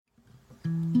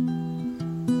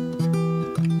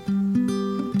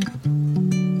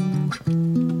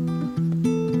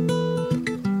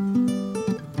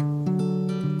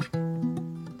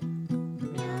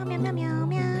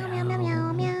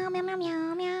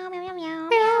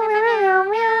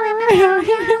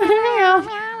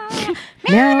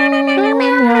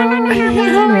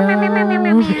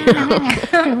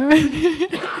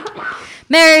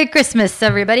Merry Christmas,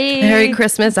 everybody. Merry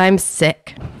Christmas. I'm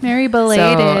sick. Merry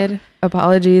belated. So,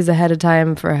 apologies ahead of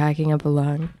time for hacking up a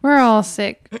lung. We're all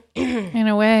sick in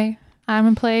a way.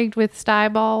 I'm plagued with sty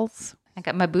balls. I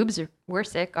got my boobs are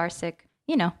sick.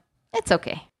 You know, it's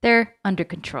okay. They're under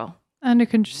control. Under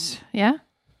control. Yeah?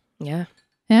 Yeah.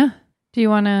 Yeah. Do you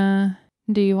want a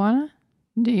Fanta?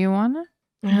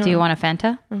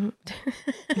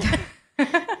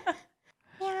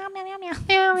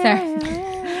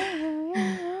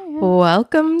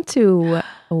 Welcome to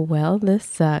Well, This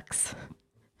Sucks.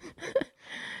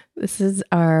 This is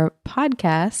our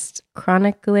podcast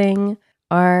chronicling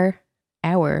our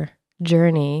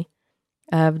journey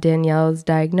of Danielle's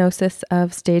diagnosis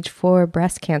of stage 4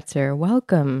 breast cancer.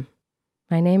 Welcome.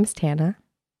 My name's Tana.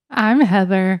 I'm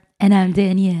Heather. And I'm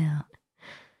Danielle.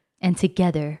 And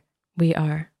together we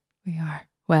are.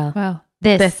 Well,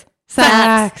 this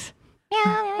sucks.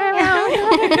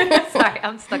 Sorry,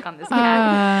 I'm stuck on this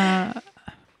guy.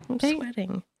 I'm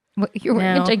sweating. You're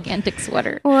wearing a gigantic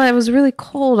sweater. Well, it was really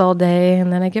cold all day,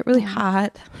 and then I get really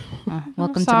hot.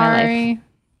 Welcome to my life.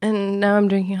 And now I'm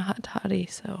drinking a hot toddy,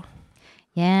 so.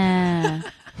 Yeah.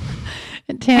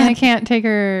 Tana can't take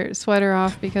her sweater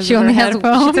off because she of only her has.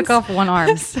 headphones. She took off one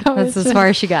arm. So that's as far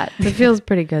as she got. It feels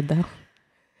pretty good, though.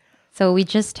 So we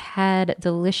just had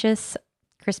delicious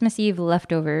Christmas Eve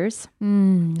leftovers.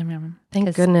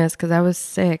 Thank goodness, because I was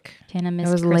sick. Tana missed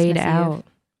I was Christmas laid Eve. out.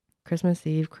 Christmas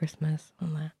Eve, Christmas, all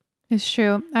that. It's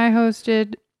true. I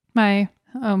hosted my,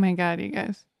 oh my God, you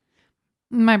guys.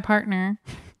 My partner.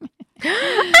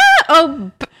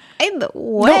 Oh, by the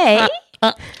way.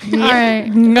 All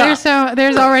right.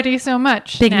 There's already so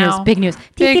much. Big now. news.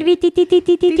 This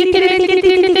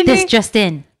just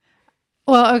in.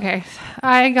 Well, okay.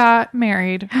 I got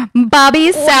married.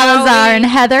 Bobby Salazar and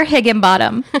Heather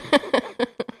Higginbottom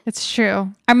It's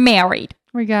true. are married.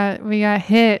 We got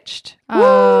hitched.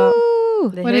 Woo!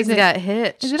 The What Higgs is it? got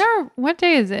hitched. Is it what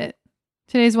day is it?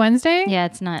 Today's Wednesday? Yeah,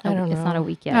 it's not. I don't It's not a know.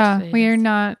 week yet. We are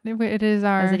not. It is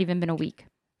our. Has it even been a week?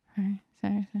 Sorry.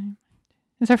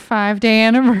 It's our 5-day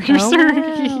anniversary.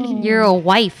 wow. You're a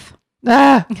wife.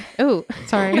 Ah, Oh,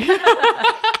 sorry.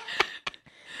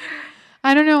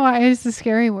 I don't know why it's a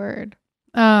scary word.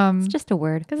 It's just a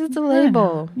word. because it's a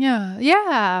label. Yeah.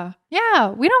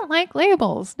 We don't like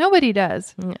labels. Nobody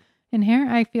does. Yeah. In here,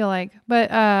 I feel like. But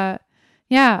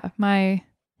yeah, my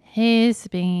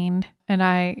husband and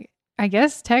I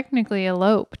guess technically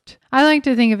eloped. I like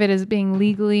to think of it as being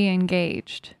legally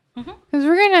engaged. Because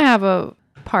we're going to have a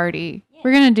party. Yeah.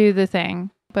 We're going to do the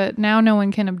thing. But now no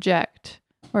one can object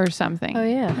or something. Oh,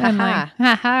 yeah. I'm like,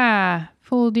 ha,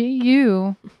 fooled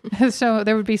you. So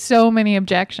there would be so many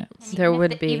objections. There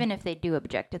would be. Even if they do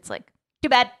object, it's like, too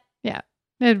bad. Yeah.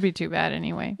 It'd be too bad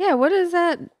anyway. Yeah, what is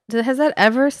that? Has that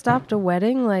ever stopped a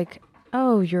wedding? Like,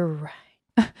 oh, you're right.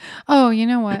 Oh, you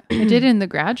know what? I did in The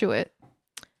Graduate.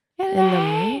 In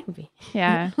the movie.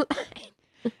 Yeah.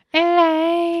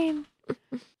 Elaine.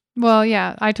 Well,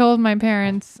 yeah. I told my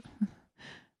parents.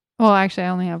 Well, actually, I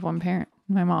only have one parent,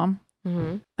 my mom.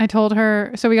 Mm-hmm. I told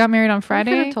her. So we got married on I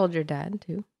Friday. have told your dad,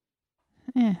 too.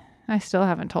 I still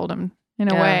haven't told him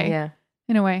in a way. Yeah.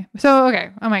 In a way. So,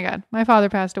 okay. Oh my God. My father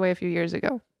passed away a few years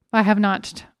ago. I have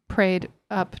not prayed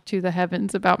up to the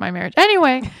heavens about my marriage.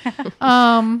 Anyway.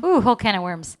 Ooh, whole can of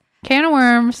worms. Can of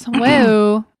worms.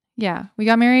 Whoa. Yeah. We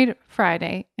got married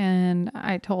Friday and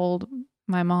I told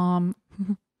my mom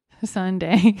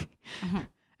Sunday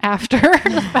after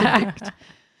the fact.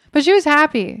 But she was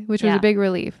happy, which was a big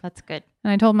relief. That's good.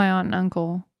 And I told my aunt and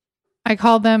uncle. I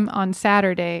called them on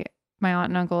Saturday, my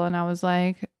aunt and uncle, and I was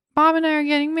like, Bob and I are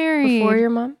getting married. Before your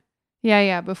mom?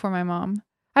 Yeah, before my mom.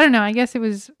 I don't know. I guess it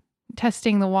was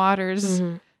testing the waters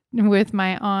with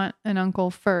my aunt and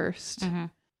uncle first. Mm-hmm.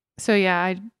 So yeah,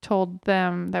 I told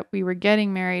them that we were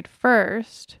getting married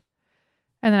first.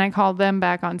 And then I called them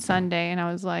back on Sunday and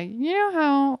I was like, you know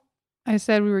how I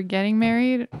said we were getting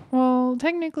married? Well,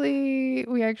 technically,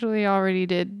 we actually already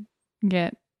did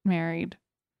get married.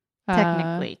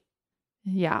 Technically.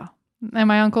 Yeah. And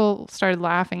my uncle started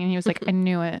laughing and he was like, I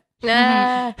knew it.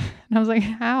 Ah. And I was like,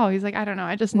 how? He's like, I don't know.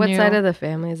 I just What knew. side of the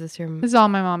family is this? Your This is all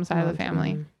my mom's side of the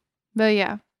family. Mm-hmm. But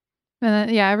yeah. And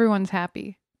then, yeah, everyone's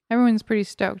happy. Everyone's pretty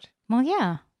stoked. Well,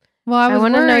 yeah. Well, I I was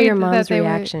want to know worried your that mom's they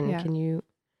reaction. Would, yeah. Can you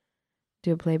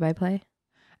do a play-by-play?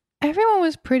 everyone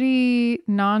was pretty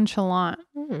nonchalant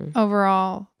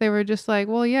overall. They were just like,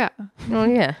 well, yeah. Oh,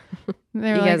 yeah.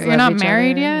 They were You like, guys you're not love each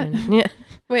married other yet? and- yeah.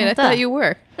 Wait, I What's thought up? you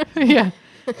were. Yeah.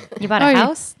 You bought Oh, a yeah.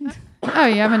 house? Oh,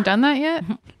 you haven't done that yet?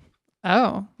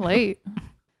 Oh, late.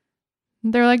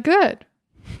 They're like, good.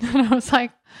 And I was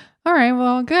like, all right,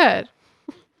 well, good.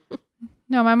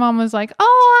 No, my mom was like,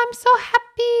 oh, I'm so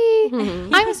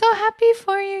happy. I'm so happy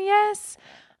for you. Yes.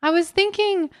 I was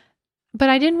thinking, but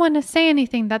I didn't want to say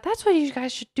anything that's what you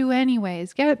guys should do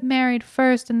anyways. Get married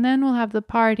first and then we'll have the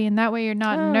party. And that way you're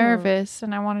not Oh. nervous.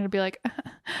 And I wanted to be like,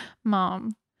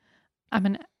 Mom,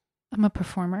 I'm a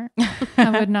performer. I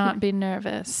would not be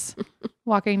nervous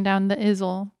walking down the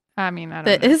isle. I mean, I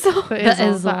The don't know. Izzle? The The isle, the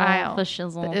izzle, aisle, the the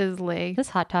shizzle. isle. This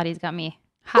hot toddy's got me.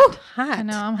 Hot. Hot. I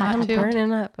know, I'm hot I'm too.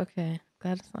 burning up. Okay.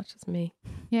 Glad it's not just me.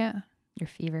 Yeah. Your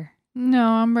fever. No,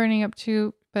 I'm burning up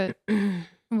too, but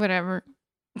whatever.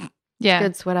 Yeah.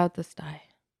 Good sweat out the sty.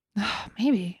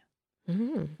 Maybe.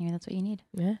 Mm-hmm. Maybe that's what you need.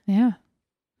 Yeah. Yeah.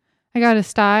 I got a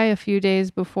sty a few days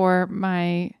before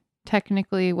my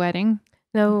technically wedding.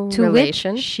 No To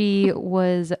relation. which she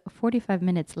was 45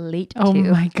 minutes late Oh to.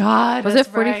 my God. Was it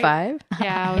 45?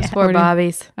 Yeah, I was Poor 40.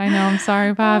 Bobbies. I know. I'm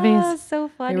sorry, Bobbies. Oh, so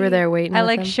funny. You were there waiting. I with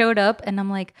like them? showed up and I'm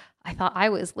like, I thought I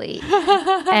was late.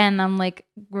 And I'm like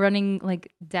running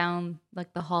like down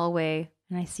like the hallway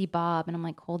and I see Bob and I'm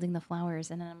like holding the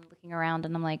flowers and then I'm looking around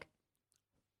and I'm like,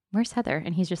 where's Heather?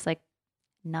 And he's just like,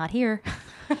 not here.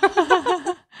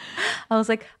 I was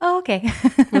like, oh, okay.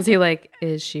 Was he like,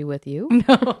 is she with you?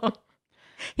 No.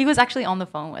 He was actually on the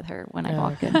phone with her when I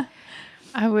walked in.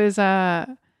 I was,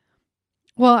 well,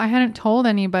 I hadn't told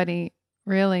anybody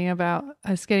really about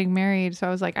us getting married. So I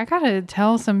was like, I got to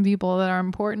tell some people that are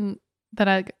important that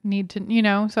I need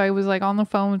to, So I was like on the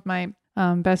phone with my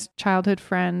best childhood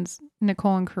friends,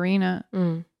 Nicole and Karina.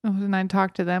 Mm. And I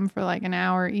talked to them for like an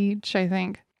hour each, I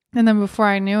think. And then before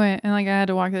I knew it, and like I had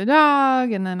to walk the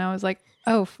dog. And then I was like,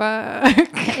 oh, fuck.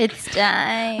 It's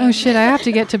time. Oh, shit. I have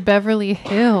to get to Beverly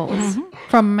Hills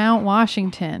from Mount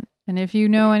Washington. And if you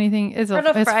know anything, it's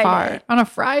far. On a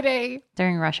Friday.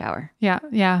 During rush hour.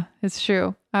 Yeah, it's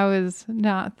true. I was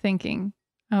not thinking.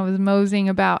 I was moseying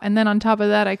about. And then on top of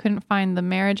that, I couldn't find the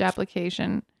marriage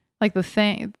application, like the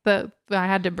thing that I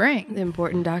had to bring. The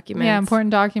important documents. Yeah,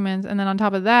 important documents. And then on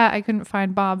top of that, I couldn't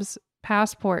find Bob's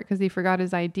passport because he forgot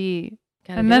his ID.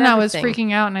 Gotta And do then I was everything.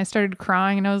 freaking out and I started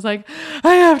crying and I was like,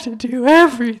 I have to do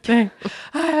everything.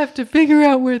 I have to figure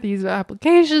out where these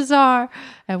applications are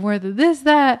and where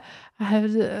that. I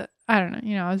have to, I don't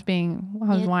know. I was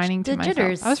Yeah, whining to the myself.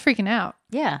 jitters. I was freaking out.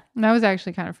 Yeah. And I was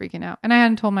actually kind of freaking out. And I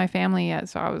hadn't told my family yet.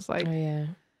 So I was like, Oh,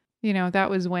 yeah. that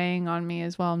was weighing on me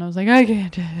as well. And I was like, I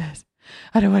can't do this.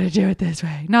 I don't want to do it this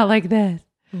way. Not like this.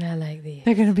 Not like these.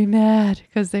 They're going to be mad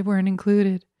because they weren't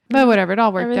included. But whatever. It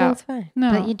all worked Everything's out. fine.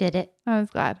 No, But you did it. I was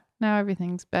glad. Now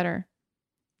everything's better.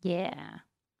 Yeah.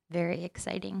 Very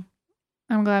exciting.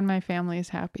 I'm glad my family is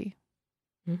happy.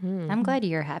 Mm-hmm. I'm glad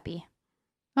you're happy.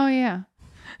 Oh, yeah.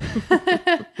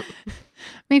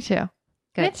 Me too.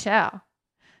 Good. Me too.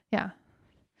 Yeah.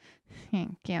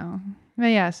 Thank you. But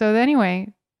yeah, so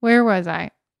anyway, where was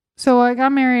I? So I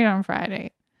got married on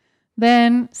Friday.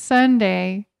 Then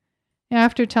Sunday,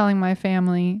 after telling my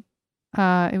family,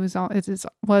 it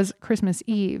was Christmas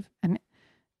Eve, and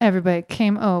everybody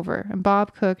came over, and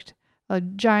Bob cooked a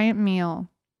giant meal,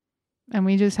 and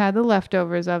we just had the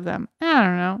leftovers of them. I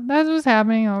don't know. That's what's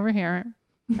happening over here.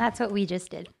 That's what we just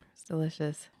did. It's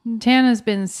delicious. Tana's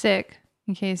been sick,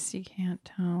 in case you can't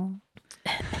tell.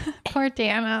 Poor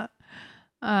Tana.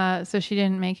 So she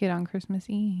didn't make it on Christmas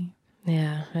Eve.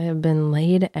 Yeah, I have been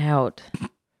laid out.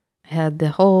 I had the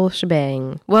whole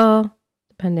shebang. Well,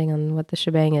 depending on what the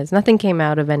shebang is. Nothing came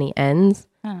out of any ends,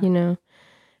 Huh. It Really?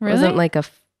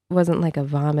 wasn't like a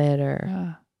vomit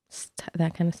or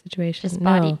that kind of situation. Just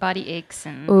No. body aches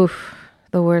and Oof,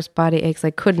 the worst body aches. I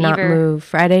could not Fever. move.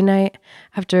 Friday night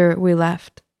after we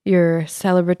left your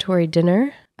celebratory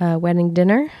dinner, wedding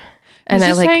dinner, and and I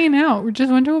just like hanging out. We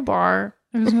just went to a bar.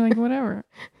 It was like whatever.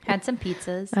 had some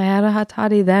pizzas. I had a hot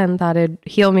toddy then, thought it'd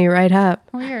heal me right up.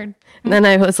 Weird. And then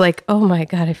I was like, oh my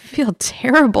God, I feel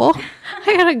terrible.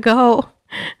 I gotta go.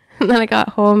 And then I got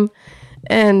home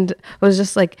and was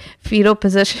just like fetal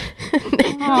position.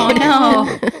 Oh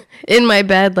no. In my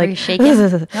bed, Were like you shaking?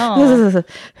 No.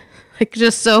 like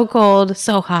just so cold,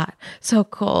 so hot, so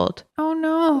cold. Oh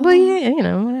no. Well,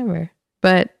 yeah, whatever.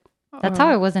 But That's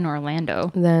how it was in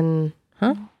Orlando. then,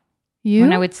 you.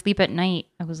 When I would sleep at night,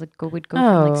 I was like would go from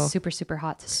Oh. like super, super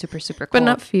hot to super, super but cold.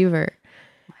 not fever.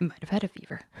 I might have had a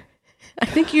fever. I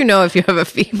think you know if you have a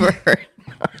fever.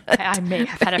 I may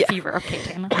have had a fever. Okay,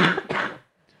 Tana.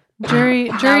 jury.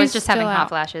 I Jury's was just having still hot out.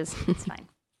 flashes. It's fine.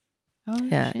 Oh,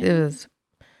 Yeah, shit. it was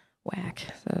whack.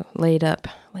 So laid up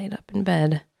in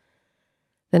bed.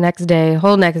 The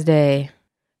whole next day,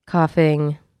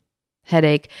 coughing,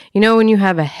 headache. You know when you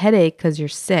have a headache because you're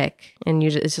sick and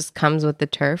it just comes with the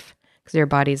turf because your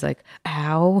body's like,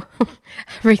 ow,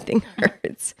 everything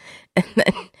hurts. And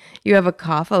then you have a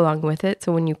cough along with it.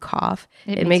 So when you cough,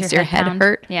 it makes your head pound.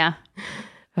 hurt. Yeah.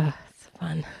 Oh, it's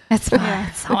fun. It's fun.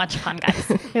 It's so much fun,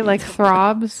 guys. It like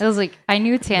throbs. It was like, I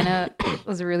knew Tana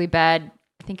was really bad.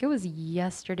 I think it was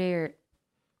yesterday or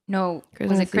no,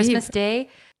 was it Christmas Eve. Day?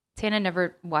 Tana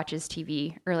never watches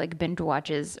TV or like binge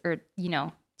watches or,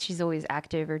 she's always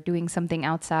active or doing something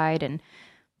outside. And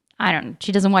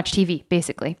she doesn't watch TV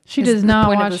basically. She is does the not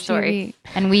point of watch the story.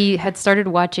 TV. And we had started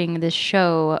watching this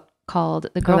show called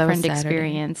The was Girlfriend Saturday.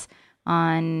 Experience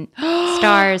on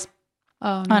Stars.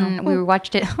 Oh, no. We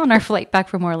watched it on our flight back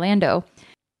from Orlando.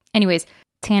 Anyways,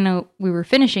 Tana, we were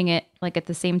finishing it like at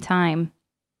the same time.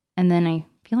 And then I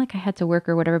feel like I had to work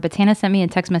or whatever. But Tana sent me a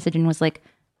text message and was like,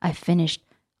 I finished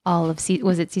all of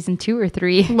was it season 2 or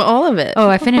 3? Well, all of it. Oh,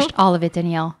 I finished all of it,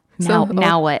 Danielle.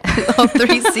 Now what? All 3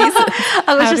 seasons.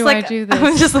 I was How just do like, I do this? I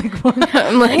was just like, what?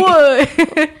 I'm like,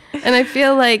 What? and I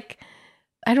feel like,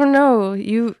 I don't know,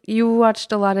 you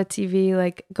watched a lot of TV,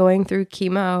 like going through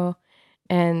chemo.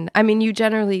 And I mean, you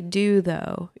generally do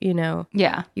though,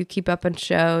 Yeah. you keep up on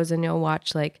shows and you'll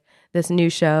watch like this new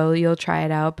show, you'll try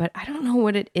it out. But I don't know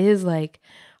what it is like.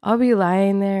 I'll be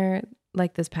lying there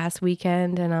like this past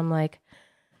weekend and I'm like,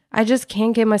 I just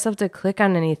can't get myself to click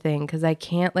on anything because I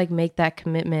can't like make that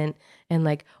commitment. And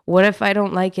like, what if I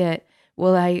don't like it?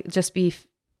 Will I just be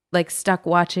like stuck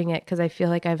watching it because I feel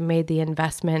like I've made the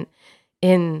investment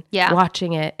in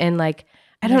watching it? And like,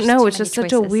 I don't There's know. too It's just many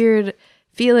such a choices. weird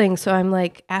feeling. So I'm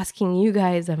like asking you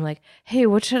guys, I'm like, hey,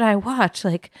 what should I watch?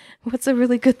 Like, what's a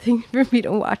really good thing for me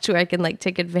to watch where I can like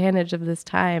take advantage of this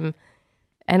time?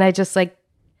 And I just like,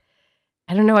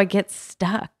 I don't know, I get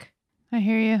stuck. I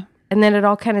hear you. And then it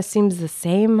all kind of seems the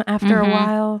same after a Mhm.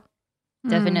 while.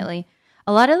 Definitely.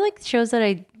 A lot of like shows that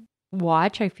I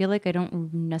watch, I feel like I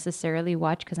don't necessarily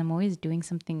watch because I'm always doing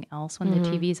something else when the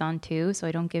TV's on too. So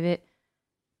I don't give it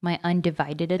my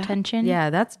undivided attention. Yeah,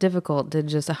 that's difficult to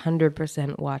just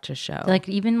 100% watch a show. Like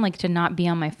even like to not be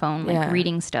on my phone, like Yeah.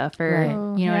 reading stuff or Right.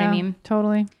 Oh, you know what I mean?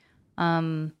 Totally.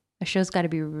 A show's got to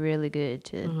be really good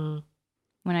to. Mhm.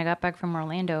 When I got back from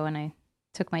Orlando and I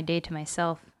took my day to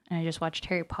myself and I just watched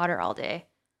Harry Potter all day,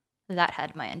 that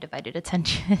had my undivided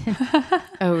attention.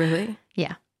 Oh, really?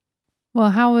 Yeah.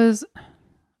 Well, how was...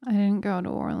 I didn't go to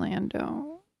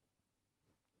Orlando.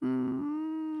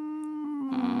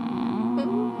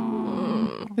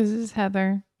 This is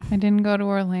Heather. I didn't go to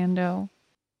Orlando.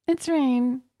 It's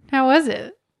rain. How was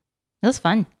it? It was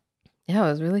fun. Yeah, it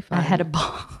was really fun. I had a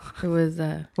ball. It was,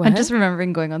 I'm what? just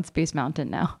remembering going on Space Mountain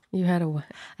now. You had a what?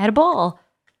 I had a ball.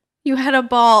 You had a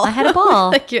ball. I had a ball.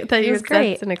 Like you, that It you was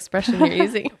great. That's an expression you're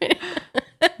using.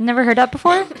 Never heard that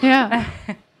before? Yeah.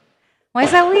 Why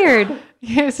is that weird?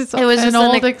 Yes, it's It was an just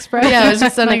old expression. Yeah, it was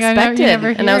just Like, I know you unexpected. never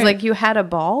And I hear was it. like, you had a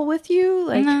ball with you?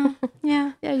 Like, No.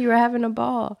 Yeah. yeah, you were having a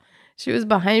ball. She was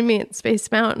behind me at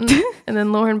Space Mountain and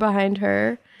then Lauren behind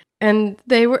her. And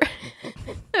they were,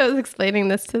 I was explaining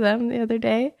this to them the other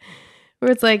day,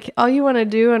 where it's like, all you want to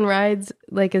do on rides,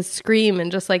 like, is scream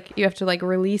and just like, you have to like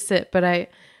release it. But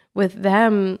with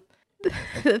them,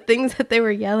 the things that they were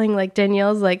yelling, like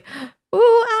Danielle's like,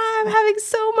 ooh, I'm having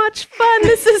so much fun.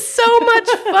 This is so much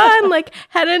fun. Like,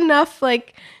 had enough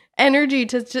like energy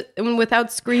to just,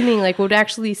 without screaming, like would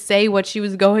actually say what she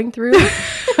was going through.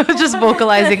 Just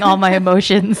vocalizing all my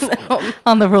emotions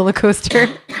on the roller coaster.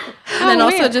 And then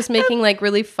also just making like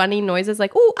really funny noises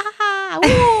like, ooh, ah, ooh,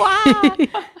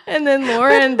 ah. And then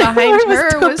Lauren behind her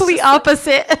was totally just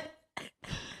opposite.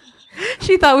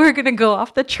 She thought we were going to go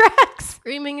off the tracks.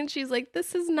 screaming and she's like,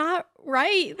 this is not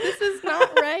right. This is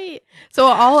not right. So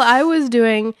all I was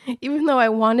doing, even though I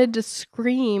wanted to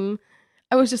scream,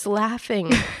 I was just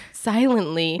laughing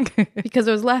silently because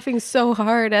I was laughing so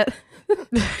hard at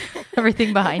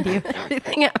Everything behind you.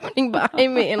 everything happening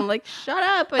behind me. And I'm like, shut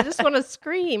up. I just want to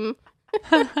scream.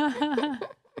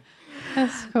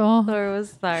 That's cool. Laura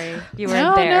was sorry. You No,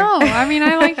 weren't there. no. I mean,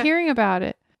 I like hearing about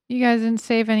it. You guys didn't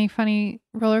save any funny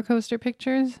roller coaster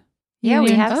pictures? Yeah,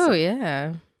 we Union? have. Oh,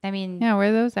 yeah. I mean, Yeah, where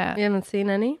are those at? You haven't seen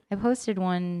any? I posted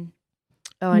one,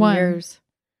 Oh, on One. yours.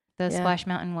 the Yeah. Splash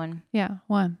Mountain one. Yeah,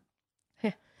 one.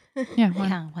 Yeah. Yeah, one.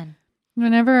 Yeah, one.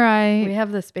 Whenever We I...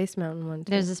 have the Space Mountain one,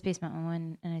 too. There's a Space Mountain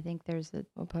one, and I think there's a.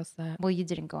 We'll post that. Well, you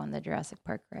didn't go on the Jurassic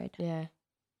Park ride. Yeah.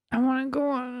 I want to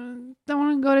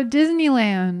go to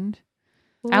Disneyland.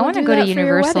 I want to go to for your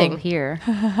Universal wedding. here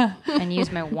and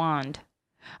use my wand.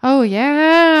 Oh,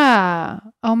 yeah.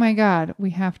 Oh, my God.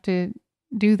 We have to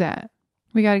do that.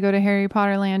 We got to go to Harry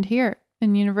Potter Land here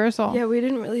in Universal. Yeah, we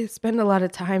didn't really spend a lot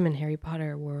of time in Harry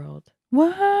Potter world.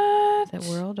 What? That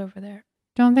world over there.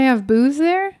 Don't they have booze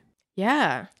there?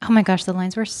 Yeah. Oh my gosh, the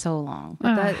lines were so long.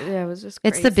 But Ah. it was just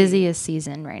It's the crazy. busiest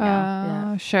season right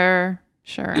now. Sure.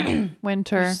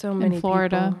 Winter There's so many in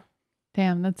Florida. people.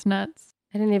 Damn, that's nuts.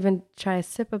 I didn't even try a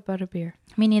sip of butterbeer.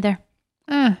 Me neither.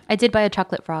 Ah. I did buy a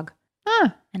chocolate frog,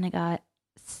 Ah. and I got.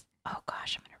 Oh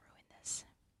gosh, I'm gonna ruin this.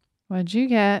 What'd you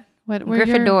get? What? where'd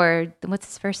your- Gryffindor. What's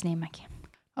his first name? I can't.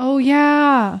 Oh,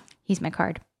 yeah. He's my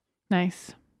card.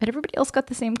 Nice. But everybody else got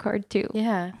the same card too.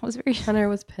 Yeah. I was very. Hunter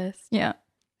was pissed. Yeah.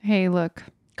 Hey, look.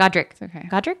 Godric. It's okay.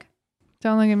 Godric.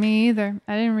 Don't look at me either.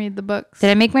 I didn't read the books.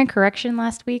 Did I make my correction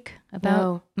last week about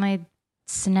No. my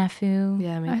snafu?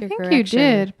 Yeah, make I your think correction. you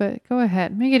did, but go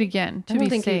ahead. Make it again to I don't be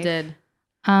think safe. you did.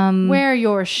 Wear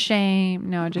your shame.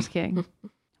 No, just kidding.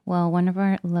 Well, one of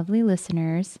our lovely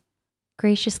listeners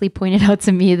graciously pointed out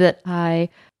to me that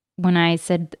when I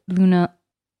said Luna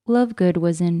Lovegood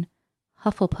was in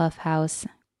Hufflepuff House,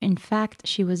 in fact,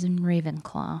 she was in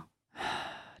Ravenclaw.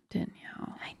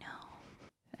 Danielle. I know.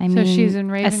 I So mean, she's in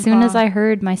Ravenclaw. as soon as I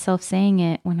heard myself saying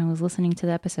it when I was listening to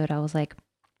the episode, I was like,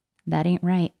 that ain't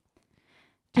right.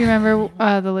 Do you remember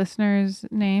the listener's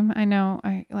name? I know.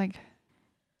 I like.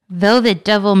 Velvet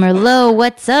Devil Merlot,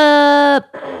 what's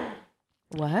up?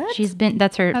 What?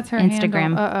 That's her That's her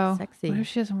Instagram. Uh oh. Sexy. What if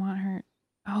she doesn't want her?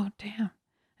 Oh damn!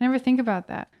 I never think about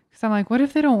that because I'm like, what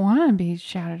if they don't want to be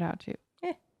shouted out to?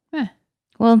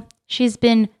 Well, she's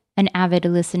been an avid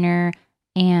listener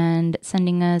and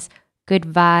sending us good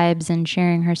vibes and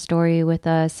sharing her story with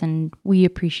us. And we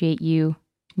appreciate you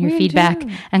and your We feedback do.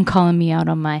 and calling me out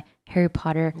on my Harry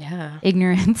Potter Yeah.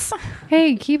 ignorance.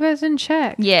 Hey, keep us in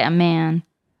check. Yeah, man.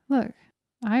 Look,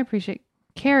 I appreciate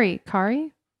Kari.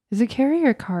 Is it Carrie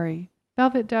or Kari?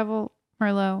 Velvet Devil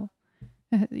Merlot.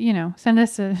 Send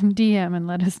us a DM and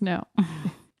let us know.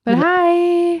 But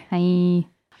hi, Hi.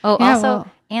 Oh, Yeah, also well-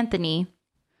 Anthony.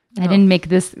 I Oh. didn't make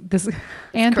this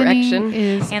Anthony correction.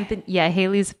 is Anthony, yeah,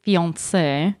 Haley's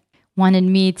fiance wanted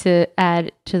me to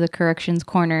add to the corrections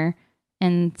corner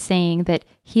and saying that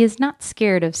he is not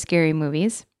scared of scary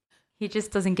movies. He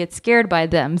just doesn't get scared by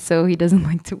them, so he doesn't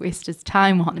like to waste his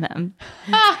time on them.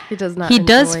 He does not. He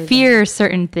does enjoy them. fear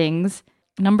certain things.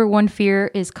 Number 1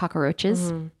 fear is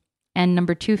cockroaches, Mhm. and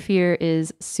number 2 fear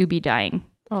is Subi dying.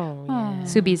 Oh, Aw. yeah.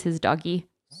 Subi's his doggy.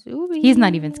 Subi. He's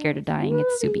not even scared of dying.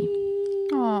 It's Subi.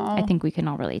 Aw. I think we can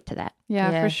all relate to that.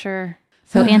 yeah, Yeah. for sure.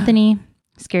 So Anthony,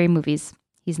 scary movies.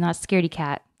 He's not scaredy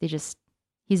cat.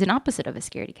 He's an opposite of a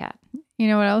scaredy cat. You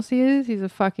know what else he is? He's a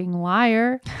fucking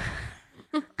liar.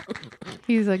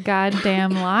 He's a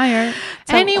goddamn liar.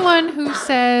 So- Anyone who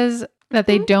says that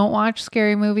they don't watch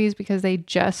scary movies because they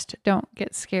just don't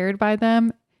get scared by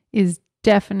them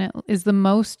they're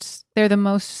the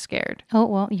most scared. Oh,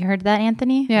 well, you heard that,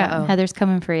 Anthony? Yeah. Uh-oh. Heather's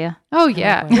coming for you. Oh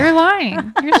yeah, boy. you're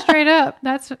lying. You're straight up.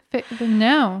 That's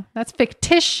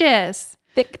fictitious.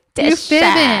 You're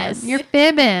fibbing. You're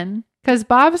fibbing. Because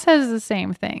Bob says the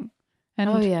same thing. And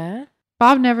Oh, yeah.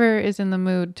 Bob never is in the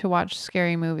mood to watch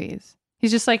scary movies. He's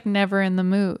just like never in the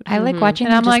mood. I like Mhm. watching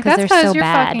And them I'm just like, because that's they're because so you're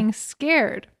bad. fucking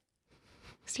scared.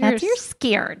 That's you're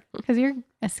scared. Because you're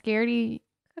a scaredy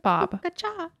Bob.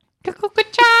 Ka-cha.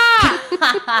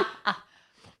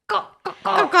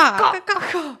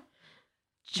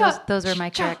 Those are my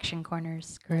correction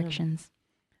corners. Corrections.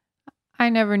 I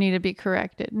never need to be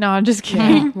corrected. No, I'm just Yeah,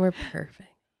 kidding. we're perfect.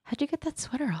 How'd you get that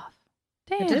sweater off?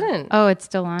 I Damn. didn't. Oh, it's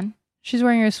still on. She's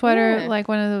wearing her sweater Yeah. like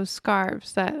one of those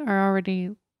scarves that are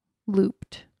already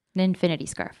looped. An infinity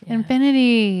scarf. Yeah.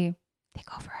 Infinity. They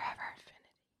go forever.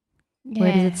 Yeah.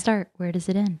 Where does it start? Where does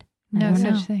it end? I No don't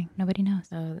such know. thing. Nobody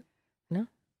knows. No.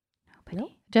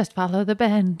 Nobody. Just follow the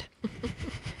bend.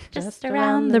 Just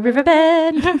around the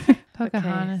riverbed.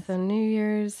 Pocahontas. Okay, so New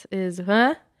Year's is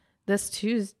this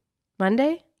Tuesday,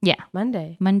 Monday. Yeah.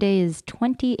 Monday. Monday is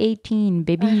 2018,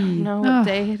 baby. I don't know what Oh.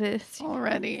 day it is.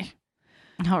 Already.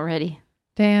 Already.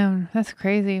 Damn, that's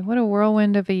crazy. What a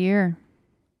whirlwind of a year.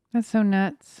 That's so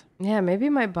nuts. Yeah, maybe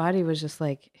my body was just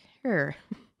like, here,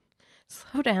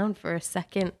 slow down for a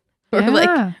second, or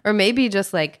Yeah. or maybe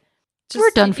just like, We're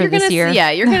done for you're this gonna- year.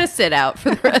 Yeah, you're gonna sit out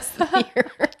for the rest of the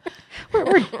year.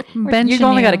 Benching You've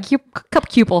only got a you. cup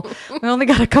cupel. We only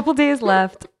got a couple days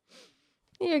left.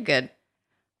 You're good.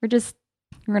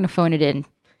 We're gonna phone it in.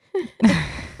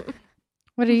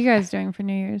 What are you guys doing for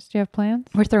New Year's? Do you have plans?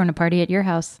 We're throwing a party at your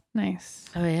house Nice.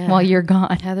 Oh yeah. while you're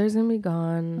gone. Heather's gonna be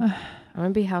gone. I'm gonna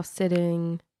be house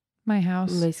sitting. My I'm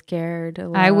house. gonna be scared.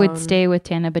 Alone. I would stay with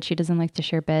Tana, but she doesn't like to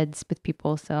share beds with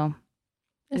people. So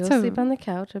You'll It's a- sleep on the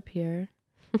couch up here.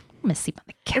 I'm gonna sleep on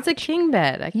the couch. It's a king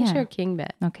bed. I can Yeah. share a king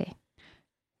bed. Okay.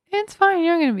 It's fine.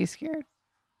 You're not going to be scared.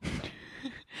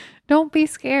 Don't be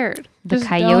scared. The Just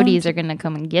coyotes are don't. gonna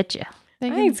come and get you. They I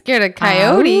can- ain't scared of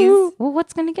coyotes. Well,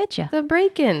 what's gonna get you? The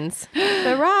break-ins.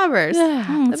 The robbers.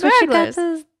 That's the what she got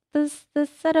burglars. the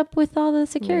setup with all the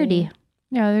security.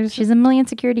 Yeah, there's She's a million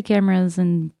security cameras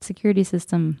and security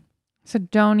system. so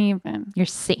don't even. You're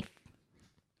safe.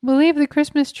 We'll leave the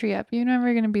Christmas tree up. You're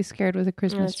never going to be scared with a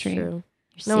Christmas That's tree. true.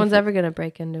 You're No one's safe. ever going to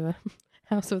break into a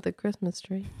house with a Christmas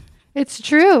tree. It's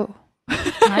true.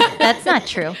 That's not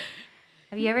true.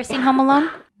 Have you ever seen Home Alone?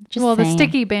 Just well, the saying.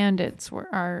 sticky bandits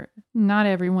are not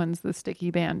everyone's the sticky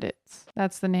bandits.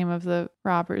 That's the name of the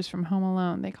robbers from Home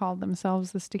Alone. They called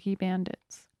themselves the sticky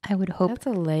bandits. I would hope That's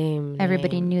a lame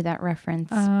everybody name. knew that reference.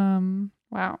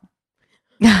 Wow.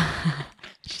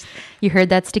 You heard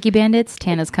that, Sticky Bandits?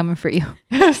 Tana's coming for you.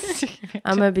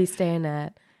 I'm going to be staying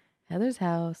at Heather's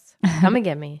house. Come and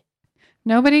get me.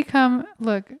 Nobody come.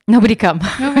 Look, Nobody come.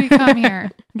 nobody come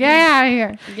here. Get out of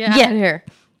here. Get Yeah. out here.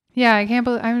 Yeah, I can't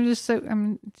believe.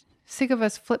 I'm sick of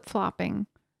us flip flopping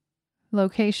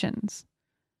locations.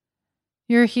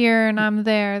 You're here and I'm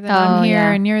there. Then I'm Oh, here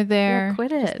yeah. and you're Yeah, there.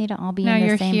 quit Just it. need to all be Now in the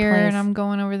you're same here place. and I'm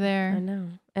going over I there. know.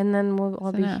 And then we'll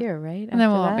all So be no. here, right? And then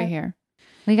we'll After all be that? here.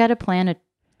 We got to plan a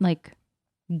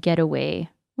getaway.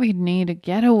 We need a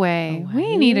getaway.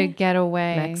 We need a Away?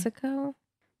 getaway. Mexico?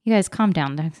 You guys calm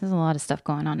down. There's a lot of stuff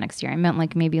going on next year. I meant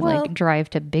like maybe Well- like drive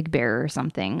to Big Bear or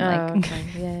something. Oh, Like okay.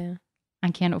 Yeah. I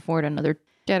can't afford another.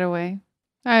 Getaway.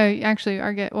 I actually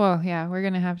we're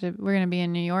gonna be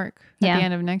in New York at Yeah. the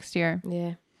end of next year.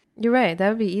 Yeah. You're right. That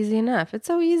would be easy enough. It's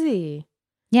so easy.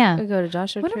 Yeah. We go to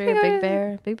Joshua What if Tree we or go Big to-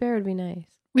 Bear. Big Bear would be nice.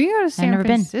 We go to San never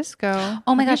been. Francisco.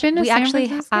 Oh my Have you gosh. been to We San actually,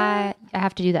 Francisco? I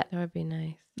have to do that. That would be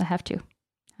nice. I have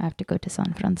to go to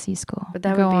San Francisco. But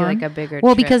that Go would be on. like a bigger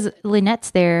Well, trip. because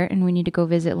Lynette's there and we need to go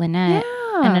visit Lynette.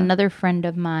 Yeah. And another friend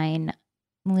of mine,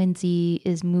 Lindsay,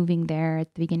 is moving there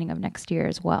at the beginning of next year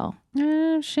as well.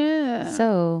 Oh shit.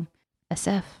 So,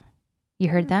 SF, you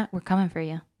heard that? We're coming for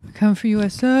you. Come for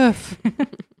USF.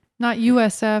 Not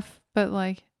USF, but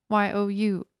like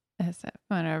YOUSF.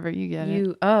 Whatever you get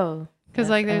it. Because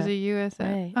like there's a USF.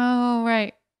 Right. Oh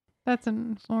right. That's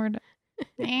in Florida.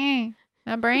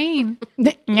 My brain.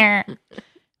 Have Meh.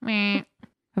 I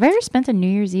ever spent a New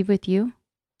Year's Eve with you?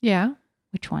 Yeah.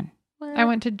 Which one? I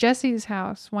went to Jesse's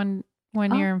house one Oh.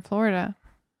 year in Florida.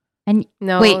 And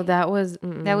No, Wait. that was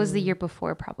that was the year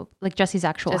before, probably. Like Jesse's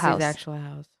actual Jesse's house. actual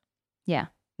house. Yeah.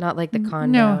 Not like the N-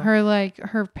 condo. No,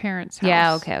 her parents' house.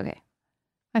 Yeah, okay.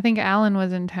 I think Alan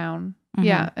was in town. Mhm.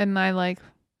 Yeah, and I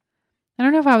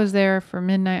don't know if I was there for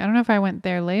midnight. I don't know if I went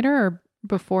there later or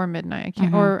before midnight. I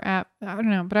can't Mhm. or at I don't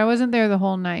know, but I wasn't there the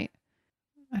whole night.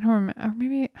 I don't remember. Or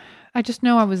maybe I just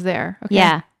know I was there. Okay.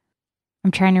 Yeah.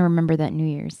 I'm trying to remember that New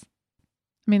Year's.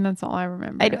 I mean, that's all I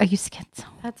remember. I used to get so.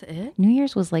 That's it? New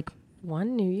Year's was like,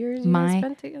 One New Year's you My- guys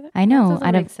spent together? I That know, doesn't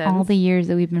out make of all sense. the years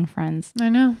that we've been friends. I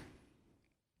know.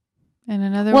 And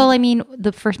another Well, I mean,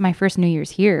 my first New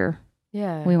Year's here,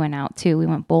 Yeah. we went out too. We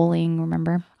went bowling,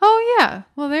 remember? Oh yeah.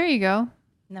 Well, there you go.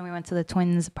 And then we went to the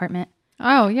twins' apartment.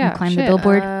 Oh yeah. climbed the shit.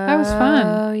 billboard. That was fun.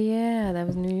 Oh, yeah. That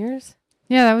was New Year's?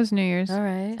 Yeah, that was New Year's. All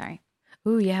right. Sorry.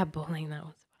 Ooh, yeah. Bowling. That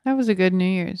was. That was a good New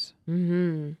Year's.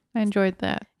 Mm-hmm. I enjoyed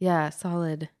that. Yeah.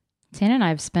 Solid. Tana and I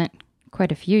have spent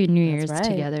quite a few New That's Year's right.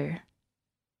 together.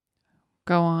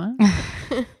 Go on.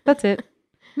 That's it.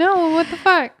 No, what the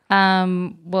fuck?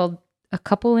 Well, a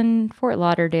couple in Fort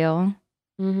Lauderdale,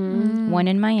 Mm-hmm. one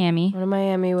in Miami. One in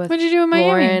Miami with What'd you do in Miami?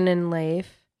 Lauren and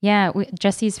Leif. Yeah,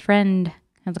 Jesse's friend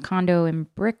has a condo in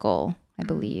Brickell, I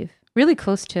believe, really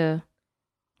close to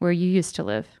where you used to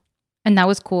live, and that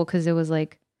was cool because it was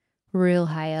like real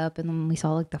high up, and then we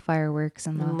saw like the fireworks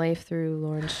and And the. Leif threw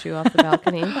Lauren's shoe off the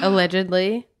balcony,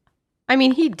 allegedly. I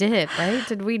mean, he did, right?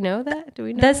 Did we know that? Do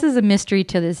we know This that? is a mystery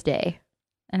to this day,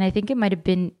 and I think it might have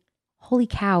been. Holy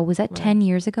cow! Was that Right. 10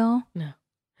 years ago? No.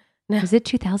 No. Was it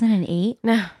 2008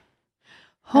 No.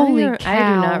 Holy I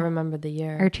cow. do not remember the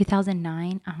year. or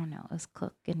 2009? I don't know. It was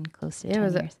getting close to 10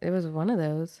 years. It was one of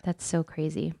those. That's so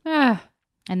crazy. Ah,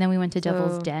 And then we went to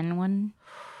Devil's So- Den one.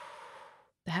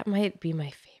 That might be my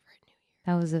favorite New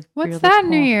That was a what's really that cool.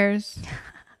 New Year's?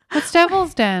 What's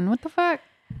Devil's Den? What the fuck?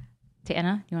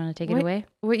 Tana, you want to take it What- away? Year.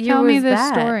 What year Tell was me this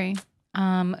that? story.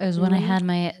 It was when I Mhm. had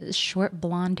my short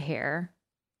blonde hair.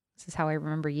 This is how I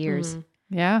remember years. Mhm.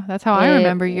 Yeah, that's how I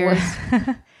remember It yours.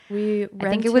 was- We I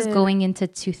think it was rented- going into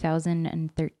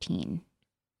 2013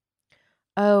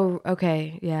 Oh,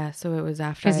 okay. Yeah, so it was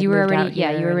after because I'd you were moved already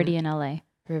out you here were and already in LA.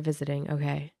 we were visiting.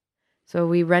 Okay. So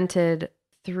we rented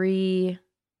 3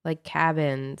 like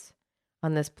cabins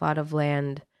on this plot of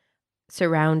land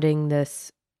surrounding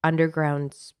this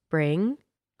underground spring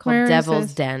called Where is Devil's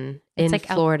this? Den It's in like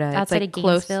Florida. It's outside like of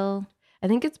close. Gainesville. I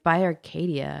think it's by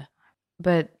Arcadia,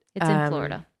 but It's in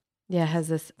Florida, Yeah, it has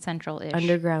this central-ish.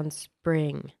 underground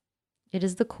spring It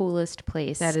is the coolest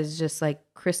place. that is just like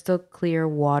crystal clear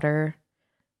water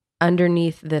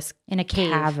underneath this in a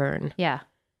cave. cavern Yeah,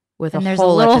 with and a there's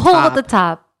hole, a little at the hole top, at the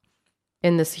top,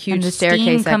 and this huge and the staircase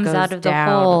steam that comes goes out of the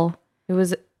down. hole. It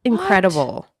was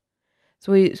incredible.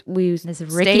 So we This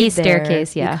rickety stayed there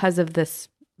staircase, yeah. because of this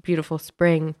beautiful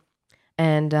spring,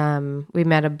 and we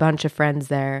met a bunch of friends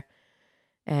there,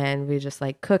 and we just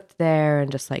like cooked there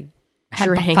and just like Had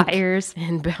drank fires.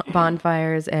 and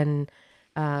bonfires and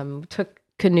took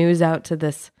canoes out to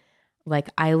this like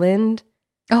island.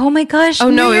 Oh my gosh! Oh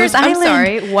no, New it Year's was I'm Island.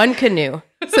 sorry, one canoe.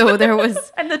 So there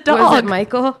was And the was dog. it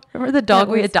Michael? Remember the dog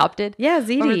That we was- adopted? Yeah,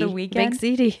 Zeddy. Over the weekend?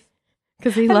 Big Zeddy.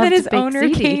 Because he And loved then his Big owner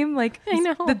Zeddy. came like I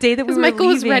know. the day that we Because were Michael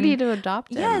was leaving. ready to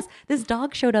adopt him. Yes, this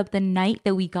dog showed up the night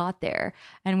that we got there,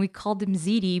 and we called him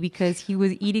Zeddy because he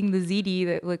was eating the ziti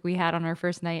that like we had on our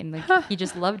first night, and like he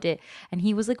just loved it. And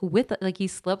he was like with like he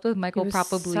slept with Michael He was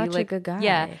probably such a like good guy.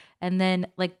 yeah. And then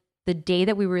like the day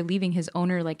that we were leaving, his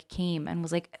owner like came and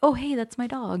was like, "Oh hey, that's my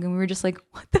dog," and we were just like,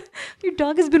 "What the? Your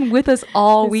dog has been with us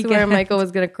all I weekend." swear Michael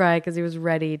was gonna cry because he was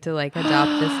ready to like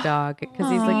adopt this dog because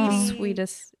he's like the Aw.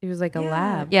 sweetest. He was like a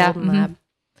lab, Yeah, golden mhm. lab.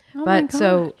 Oh my But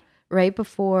so God. right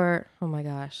before, oh my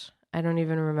gosh, I don't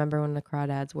even remember when the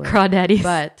crawdads were. Crawdaddies.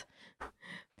 But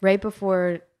right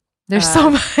before, There's uh, so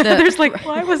much. the- There's like,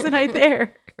 why wasn't I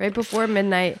there? right before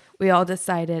midnight, we all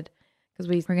decided because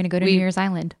We're gonna go to We- New Year's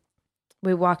Island.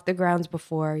 we walked the grounds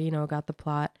before, got the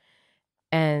plot,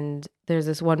 and there's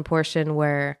this one portion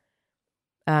where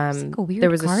It's like a weird there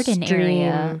was garden a stream.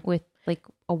 area with like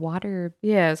a water.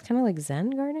 Yeah, it was kind of like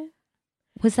Zen garden.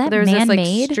 Was that There was this like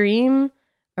man-made? stream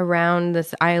around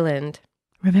this island.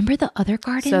 Remember the other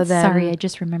garden? So then- Sorry, I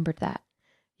just remembered that.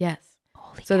 Yes.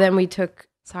 Holy So cow. then we took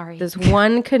Sorry. this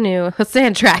one canoe.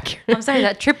 Sand track. I'm sorry.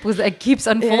 That trip was it keeps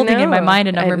unfolding in my know. mind,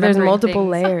 and I'm There's remembering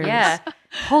multiple things. layers. Yeah.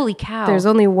 Holy cow. There's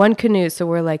only one canoe, so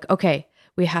we're like, okay,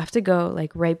 we have to go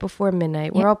like right before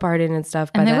midnight. We're Yeah. all partying and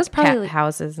stuff by And there the was probably, cat like-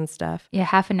 houses and stuff. yeah,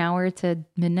 half an hour to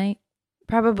midnight.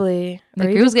 Probably. Like, or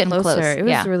it even was getting closer. close, It was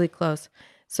yeah. really close.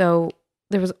 So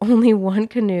there was only one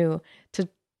canoe to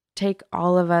take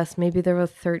all of us. Maybe there were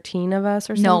 13 of us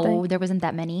or something. No, there wasn't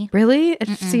that many. Really? It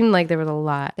Mm-mm. seemed like there was a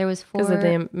lot There was because four. of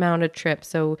the amount of trips.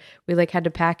 So we like had to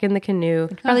pack in the canoe,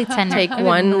 Probably 10. take probably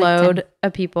one like load 10.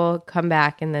 of people, come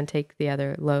back, and then take the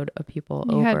other load of people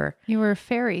over You were a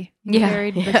ferry. You Yeah.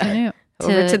 ferried the Yeah. canoe.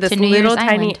 over to this to New little Year's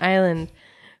tiny island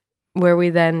where we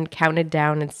then counted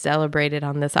down and celebrated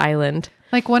on this island.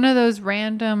 Like one of those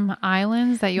random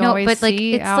islands that you No, always but, like,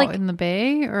 see it's out like- in the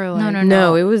bay, or No, like no,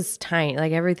 No, it was tiny.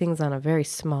 Like everything's on a very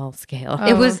small scale. Oh,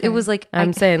 It was. okay. It was like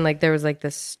I'm saying like there was like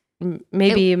this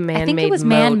maybe man-made I think it was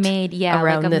moat man-made. Yeah,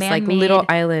 around like a this like man-made little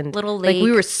island. little Like we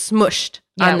lake. were smushed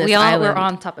Yeah, on this we all island. were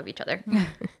on top of each other.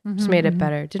 Which made it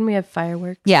better. Didn't we have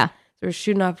fireworks? Yeah, So we were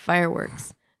shooting off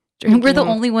fireworks. we're the drinking,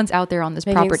 only ones out there on this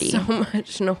making property. so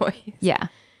much noise. Yeah.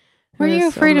 Were It you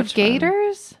was so afraid of much fun.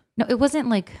 gators? No, it wasn't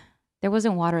like there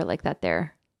wasn't water like that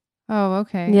there. Oh,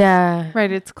 okay. Yeah.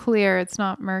 Right. It's clear. It's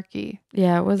not murky.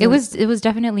 Yeah, it was. It was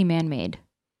definitely man-made.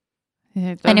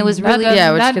 And it was really-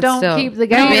 Yeah, which that could don't still- keep the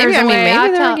No, gators maybe away. maybe I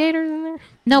there tell- were gators in there.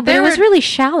 No, but There it was were- really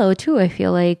shallow too. I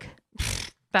feel like.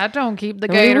 that don't keep the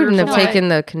We gators wouldn't have away. taken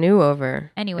the canoe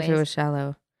over Anyways. if it was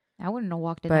shallow. I wouldn't have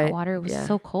walked in But, that water. It was yeah.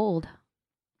 so cold.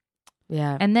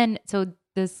 Yeah. And then so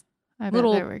this I bet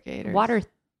little there were gators. water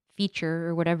feature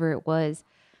or whatever it was,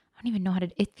 I don't even know how to.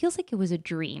 It feels like it was a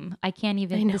dream. I can't I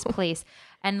even know. this place.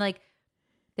 And like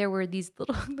there were these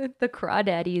little the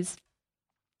crawdaddies.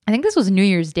 I think this was New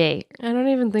Year's Day. I don't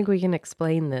even think we can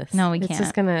explain this. No, we It's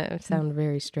just can't. gonna sound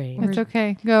very strange. It's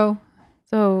okay. Go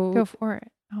So for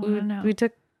it. I want we, to know. we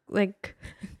took like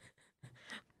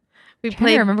we I'm trying to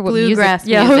played remember what bluegrass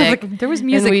music. music. Yeah, I was like, there was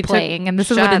music we took playing, and this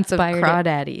is what shots inspired of it.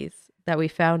 crawdaddies that we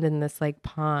found in this like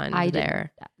pond I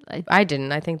there. didn't. I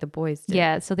didn't. I think the boys did.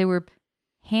 Yeah, so they were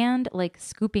hand like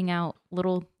scooping out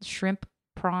little shrimp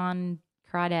prawn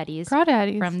crawdaddies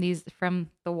Crawdaddies. from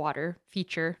the water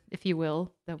feature, if you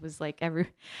will. That was like and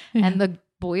the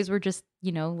boys were just,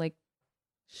 like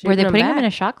were they putting them in a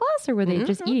shot glass or were they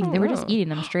just eating? They were just No. eating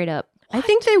them straight up. I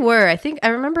think they were. I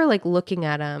remember like looking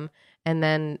at them and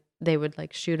then they would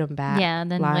like shoot them back. Yeah,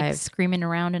 and then like live. screaming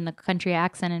around in a country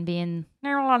accent and being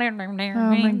my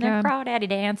the God. crawdaddy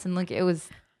dance, and like it was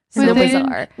And so they then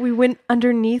bizarre. we went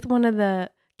underneath one of the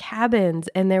cabins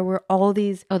and there were all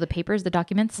these Oh, the papers, the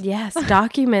documents.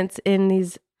 documents in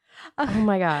these Oh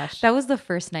my gosh. That was the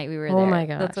first night we were there. Oh my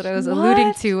That's what gosh. I was alluding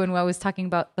What? to when I was talking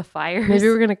about the fires. Maybe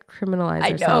we're gonna criminalize I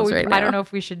know. ourselves right now. I don't know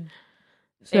if we should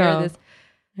air So, this.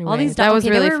 anyway, All these that was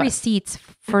okay, really there were fun. receipts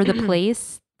for the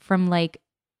place from like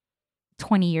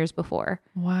 20 years before,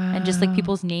 Wow. and just like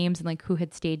people's names and like who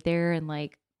had stayed there, and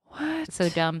like What? so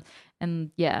dumb.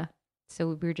 And yeah, so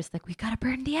we were just like, we gotta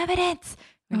burn the evidence.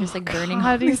 We're just like burning. all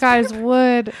God, you these guys papers.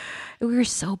 would. We were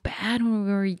so bad when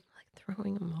we were.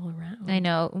 Throwing them all around. I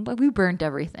know, but we burnt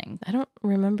everything. I don't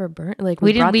remember like We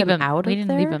we didn't brought leave them a out We of didn't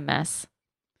there. leave a mess.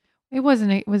 It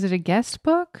wasn't. Was it a guest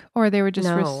book or they were just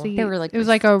No. receipts? They were like it was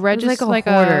like a It was register, like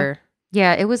a hoarder,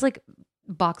 Yeah, it was like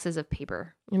boxes of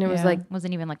paper. and it was Yeah. like It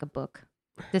wasn't even like a book.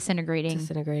 Disintegrating.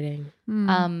 disintegrating.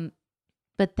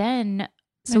 But then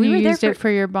so and we you were there used it for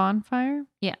your bonfire.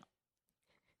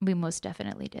 we most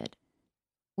definitely did.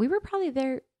 We were probably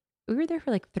there. We were there for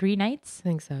like 3 nights. I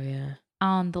think so. Yeah.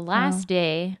 On the last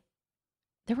day,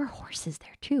 there were horses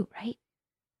there too, right?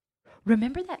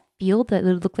 Remember that field that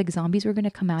looked like zombies were going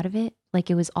to come out of it? Like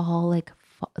it was all like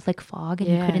fog and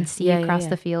you Yeah. couldn't see Yeah, across yeah.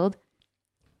 the field.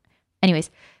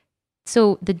 Anyways,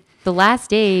 so the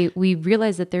last day we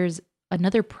realized that there's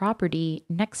another property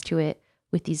next to it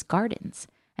with these gardens.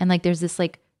 And like there's this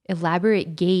like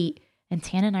elaborate gate, and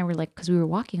Tana and I were like, because we were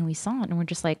walking and we saw it and we're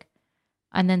just like,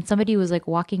 and then somebody was like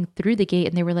walking through the gate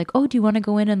and they were like, oh, do you want to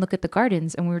go in and look at the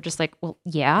gardens? And we were just like, well,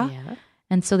 yeah.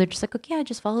 And so they're just like, okay,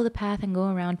 just follow the path and go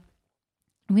around.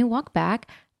 And we walk back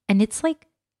and it's like,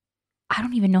 I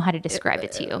don't even know how to describe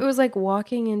it to It you. was like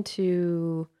walking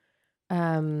into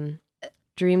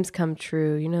Dreams Come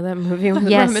True. You know that movie with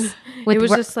Yes, Robin? with it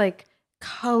was Ro- just like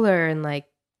color and like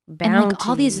bounty. And like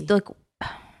all these, like,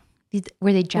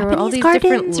 were they There were all Japanese these different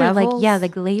gardens or like, yeah, levels.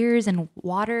 like layers and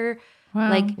water, Wow.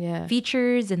 like Yeah.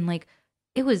 features, and like,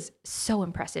 it was so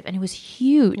impressive and it was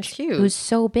huge. It's huge. It was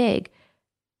so big.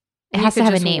 It And you has to could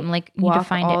have a just name. Like, you need to walk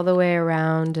find all it. the way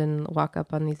around and walk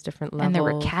up on these different levels. And there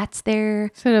were cats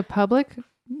there. Is it a public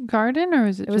garden or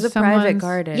is it? It was a just private someone's-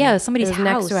 garden. Yeah, somebody's it was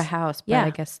next to a house. house, but Yeah. I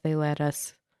guess they let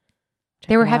us. They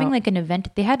check were it having out. like an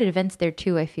event. They had events there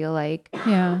too, I feel like.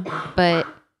 Yeah. But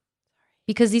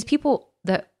because these people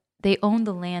that they own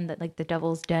the land that like the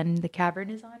Devil's Den, the cavern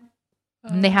is on.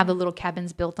 And they have the little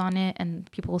cabins built on it and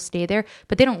people will stay there,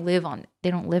 but they don't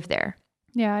live there.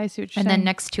 Yeah, I see what you're And saying. then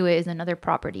next to it is another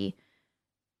property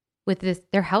with this.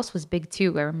 Their house was big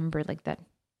too. I remember like that.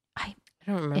 I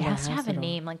don't remember. It has the to house have a at all.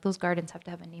 name. Like those gardens have to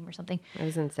have a name or something. It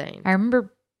was insane. I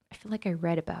remember. I feel like I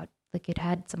read about like it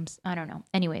had some. I don't know.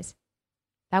 Anyways,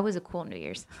 that was a cool New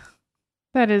Year's.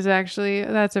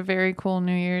 That's a very cool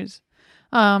New Year's.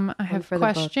 I have for the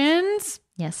books. questions.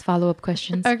 Yes. Follow up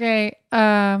questions. Okay.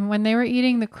 When they were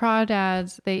eating the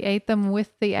crawdads, they ate them with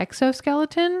the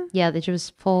exoskeleton. Yeah, that was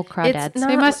full crawdads. It's not,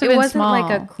 They must have it been wasn't like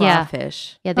a small. Yeah.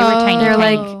 crawfish. Yeah, they were tiny. They're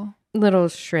tiny. like little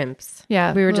shrimps.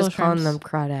 Yeah, We were little just calling shrimps. them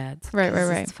crawdads. Right.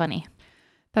 It's funny.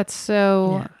 That's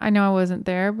so. Yeah. I know I wasn't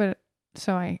there, but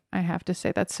so I have to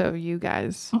say that's so you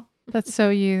guys. That's so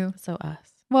you. So us.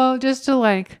 Well, just to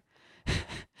like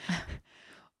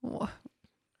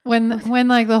when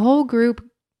like the whole group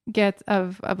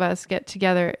of us get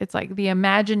together, it's like the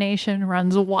imagination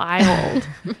runs wild.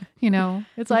 You know,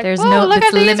 it's like There's oh, no- look it's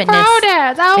at these limitless.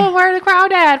 crawdads. Oh, we're the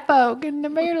crawdad folk in the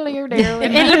middle there.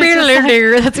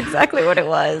 That's exactly what it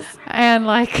was. And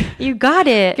like You got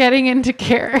it. getting into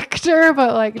character,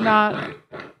 but like not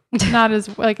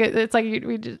as like it's like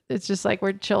it's just like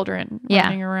we're children Yeah.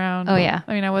 running around. Oh, yeah.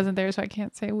 I mean, I wasn't there, so I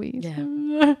can't say we.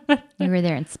 You were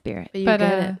there in spirit. But you But,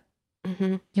 get it.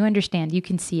 Mm-hmm. You understand. You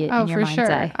can see it Oh, in your for mind's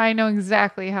sure. eye. I know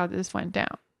exactly how this went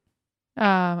down.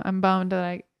 I'm bummed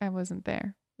that I wasn't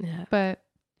there, Yeah. but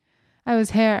I was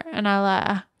here and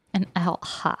And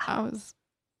ha.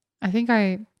 I think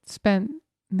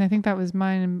that was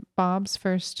mine and Bob's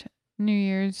first New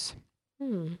Year's.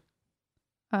 Hmm.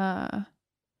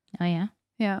 Oh yeah.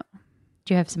 Yeah,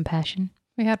 Do you have some passion?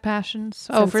 we had passions.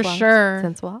 Oh, for Sensual. sure.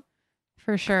 Sensual.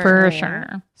 For sure. For yeah.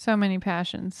 sure. So many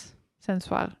passions.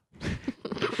 Sensual.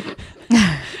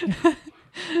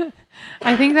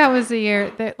 I think that was the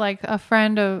year that like a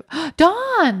friend of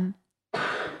Dawn.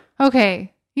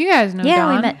 Okay. You guys know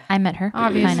Yeah, Dawn. I met her.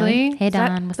 Obviously. Finally. Hey Is that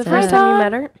Don, what's the up? first time you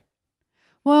met her?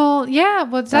 Well, yeah.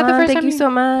 Was that the first thank time you so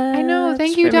much. I know,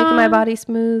 thank you, for making my Dawn. body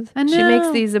smooth. I She makes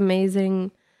know. these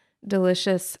amazing,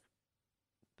 delicious,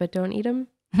 but don't eat them.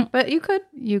 But you could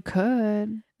You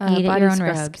could. Eat at body your own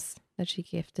scrubs risk. that she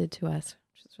gifted to us,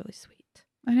 which is really sweet.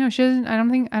 I know she doesn't. I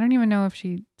don't even know if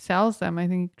she sells them. I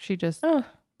think she just. Oh,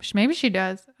 Maybe she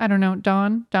does. I don't know.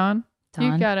 Dawn, you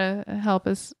Dawn. gotta help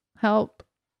us help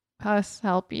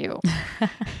you.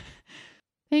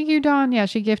 Thank you, Dawn. Yeah,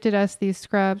 she gifted us these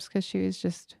scrubs because she was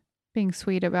just being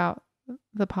sweet about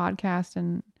the podcast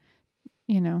and,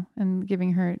 and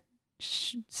giving her,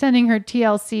 sending her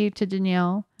TLC to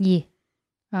Danielle. Yeah.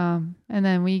 And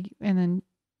then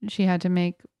she had to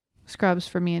make scrubs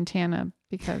for me and Tana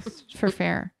because for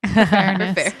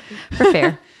fairness. For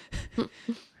fair.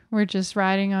 We're just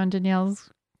riding on Danielle's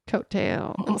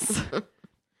coattails.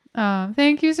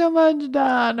 Thank you so much,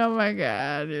 Dawn. Oh my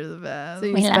God, you're the best. So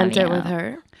you We love spent it you. with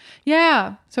her?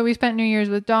 Yeah. So we spent New Year's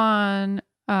with Dawn.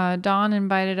 Dawn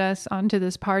invited us onto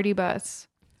this party bus.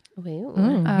 Wait, Ooh, we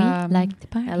like to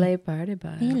party. LA party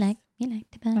bus. We like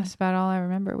to party. That's about all I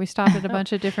remember. We stopped at a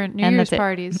bunch of different New And Year's that's it.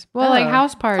 parties. Well, like Oh.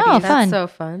 house parties. Oh, That's fun. so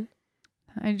fun.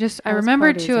 I House remember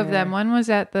parties two of them. are- One was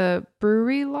at the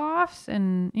brewery lofts,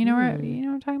 and you know what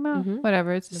I'm talking about? Mhm.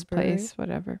 Whatever, it's The this brewery. place,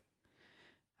 whatever.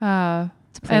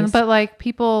 It's a place. But like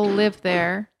people live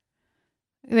there,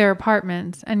 their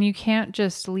apartments, and you can't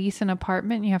just lease an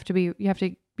apartment. You have to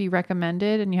be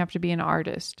recommended, and you have to be an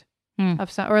artist of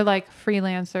some or like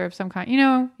freelancer of some kind. You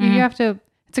Mhm. have to.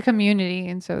 It's a community,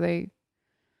 and so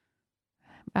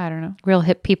I don't know. Real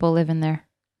hip people live in there.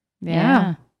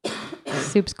 Yeah.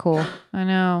 Soup's cool. I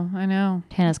know.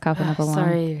 Tana's coughing up a lung.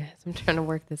 Sorry, you guys. I'm trying to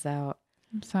work this out.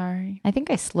 I'm sorry. I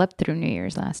think I slept through New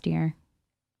Year's last year.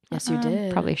 Yes, you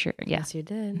did. Probably sure. Yeah. Yes, you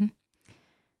did. Mhm.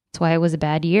 That's why it was a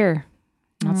bad year.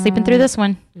 Not sleeping through this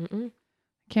one. Mm-mm.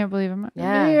 Can't believe I'm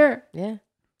Yeah. here. Yeah.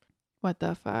 What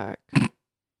the fuck?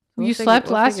 We'll You figure- slept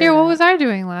we'll last figure year? it What out. was I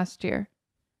doing last year?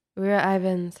 We were at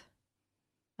Ivan's.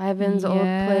 Ivan's old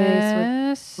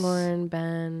place with Lauren,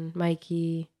 Ben,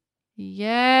 Mikey.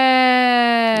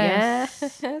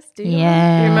 Yes. Yes. Do you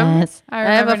remember? Yes. I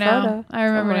have remember a now. photo I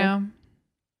remember somewhere. now.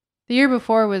 The year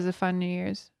before was a fun New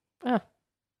Year's. Oh.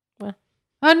 Well.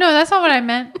 Oh no, that's not what I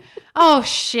meant. Oh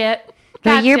shit.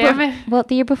 God damn it. Well,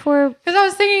 the year before, Because I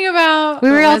was thinking about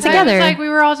We were all I was together. like we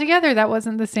were all together. That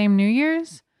wasn't the same New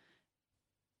Year's.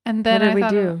 And then What did I we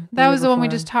thought do that the was year the one we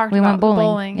before? just talked We about. went the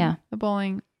bowling. Yeah. The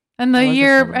bowling. And the That was a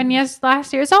year fun and one. yes,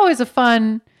 last year. It's always a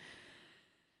fun.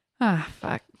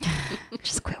 Fuck.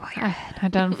 just quit while you're ahead. I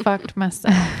done fucked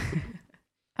myself.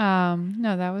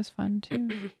 No, that was fun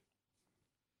too.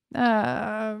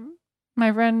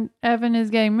 My friend Evan is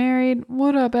getting married.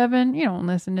 What up, Evan? You don't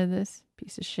listen to this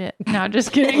piece of shit. No,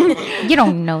 just kidding. You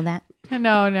don't know that.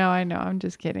 No, I know. I'm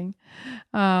just kidding.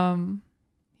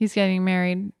 He's getting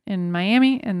married in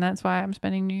Miami, and that's why I'm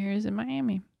spending New Year's in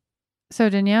Miami. So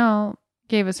Danielle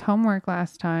gave us homework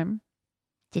last time.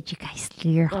 Did you guys do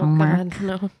your Oh, homework? God,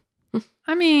 no.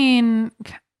 I mean,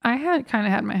 I had kind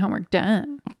of had my homework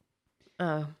done.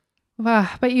 Oh. Wow,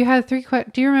 but you had 3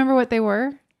 questions. Do you remember what they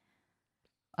were?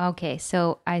 Okay,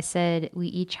 so I said we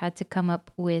each had to come up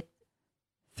with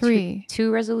 3.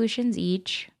 two resolutions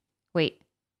each. Wait,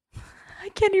 I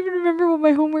can't even remember what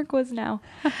my homework was now.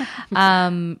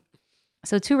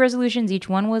 So 2 resolutions each.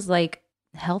 One was like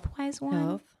health-wise one,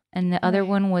 Health. and the other Right.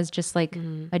 one was just like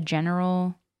Mhm. a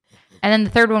general. And then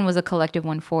the third one was a collective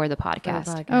one for the podcast.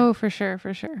 Podcast. Oh, for sure.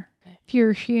 Okay. If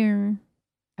you're here.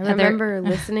 I Heather- remember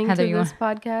listening Heather, to you this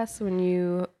podcast when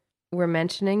you were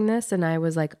mentioning this, and I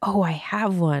was like, "Oh, I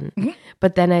have one," Mhm.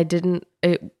 but then I didn't.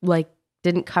 It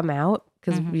didn't come out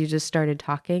because Mhm. we just started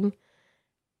talking,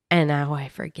 and now I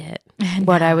forget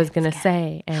what I was gonna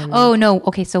say. And Oh no.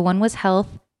 Okay, so one was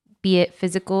health, be it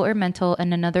physical or mental,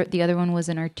 and the other one was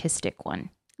an artistic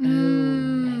one,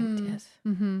 right, yes.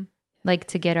 Mm-hmm. like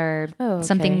to get our Oh,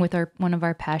 something okay. with one of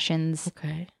our passions,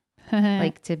 Okay.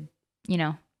 like to the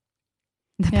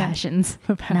Yeah. passions,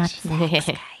 The not passions. snacks,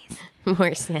 guys.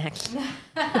 More snacks.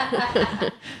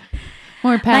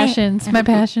 More passions. My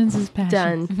passions is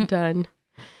passion. Done.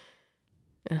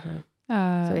 Uh-huh.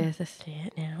 So we Uh, have to say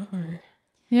it now. Or...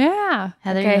 yeah.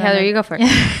 Heather, Okay, go Heather, ahead. you go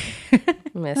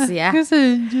first. Miss, yeah. Because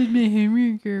I did my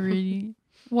homework already.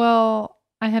 Well,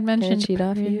 I had mentioned. cheat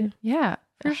off you? Yeah,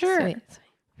 for Oh, sure. sweet.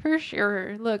 For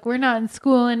sure. Look, we're not in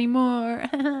school anymore.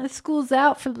 School's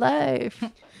out for life.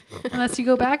 Unless you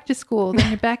go back to school, then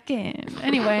you're back in.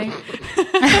 Anyway.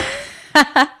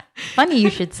 Funny you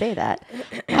should say that.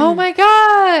 Oh my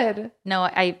God. No,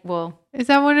 Is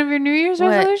that one of your New Year's What?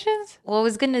 resolutions? I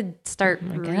was gonna start Oh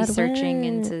my God, researching what?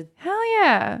 into Hell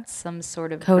yeah. some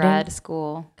sort of Coding? grad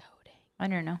school. I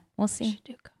don't know. We'll see.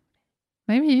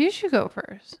 Maybe you should go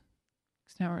first.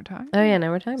 'Cause now we're talking. Oh yeah,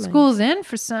 now we're talking about School's in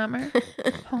for summer.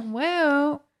 Oh,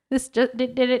 well. This just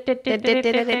did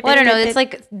it. Well, I don't know. It's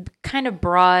like kind of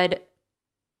broad.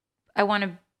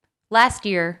 Last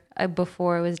year,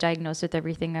 before I was diagnosed with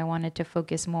everything, I wanted to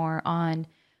focus more on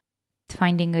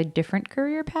finding a different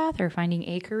career path or finding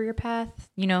a career path,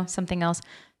 something else.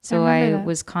 So I I remember that.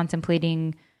 was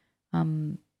contemplating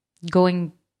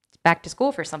going back to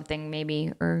school for something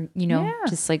maybe, or, Yeah.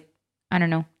 just like, I don't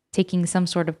know, taking some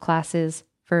sort of classes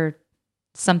for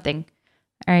something.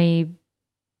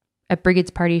 At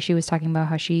Brigid's party, she was talking about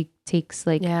how she takes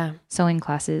like Yeah. sewing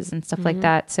classes and stuff like Mhm.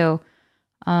 that. So,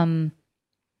 I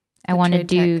The want to trade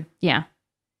do, tech. yeah.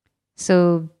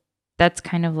 So that's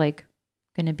kind of like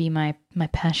going to be my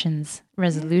passions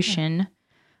resolution.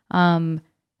 And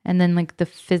then like the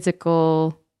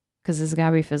physical, because it's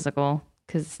gotta be physical,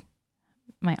 because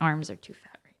my arms are too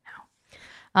fat right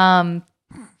now.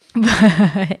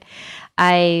 But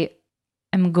I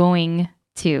am going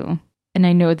to, and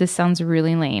I know this sounds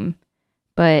really lame,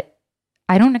 but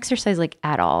I don't exercise like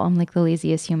at all. I'm like the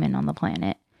laziest human on the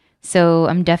planet. So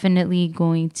I'm definitely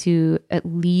going to at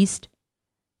least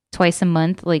twice a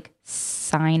month, like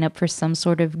sign up for some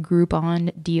sort of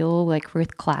Groupon deal, like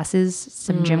with classes,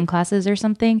 some gym classes or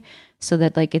something, so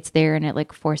that like it's there and it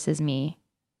like forces me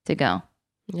to go.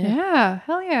 Yeah.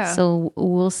 Hell yeah. So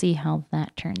we'll see how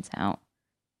that turns out.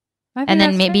 I think And then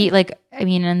that's maybe great. like, I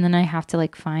mean, and then I have to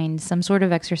like find some sort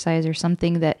of exercise or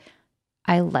something that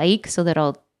I like so that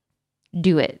I'll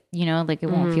do it, you know, like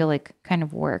it won't feel like kind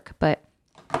of work, but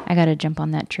I got to jump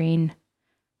on that train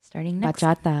starting next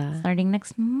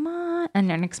month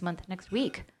and next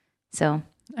week. So,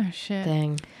 Oh shit.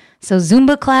 Dang. so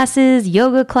Zumba classes,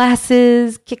 yoga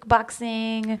classes,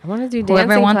 kickboxing, I want to do whoever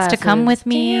dancing wants to come classes. with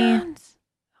me. Dance.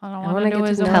 I don't I want want to to do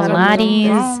get is to a know how to do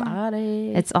Pilates.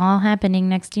 Pilates. It's all happening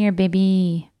next year,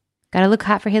 baby. Gotta look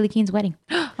hot for Haley Keen's wedding.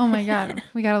 Oh my god,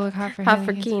 we gotta look hot for hot Haley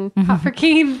for Hayes. Keen. Hot for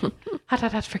Keen.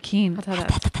 hot for Keen. Hot,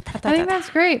 hot, hot. I think that's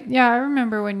great. Yeah, I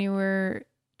remember when you were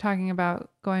talking about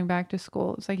going back to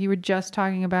school. It's like you were just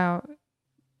talking about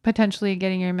potentially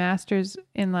getting your master's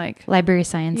in like Library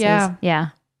sciences. Yeah. Yeah.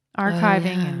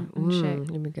 archiving Oh, yeah. and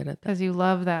shit. You'd be good at that. Because you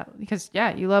love that. Because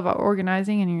yeah, you love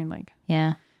organizing and you're like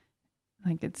Yeah.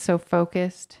 it's so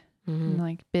focused and Mhm.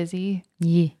 like busy.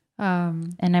 Yeah.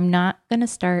 Um, And I'm not going to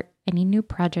start any new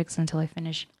projects until I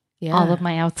finish Yeah. all of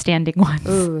my outstanding ones.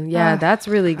 Ooh, yeah, Ah, that's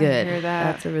really I good. hear that.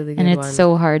 That's a really good And it's one.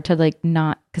 so hard to like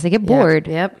not, because I get Yep, bored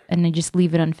Yep. and I just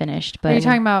leave it unfinished. are you But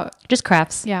talking about? just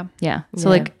crafts. Yeah. Yeah. So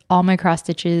Yeah. like all my cross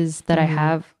stitches that I Mhm.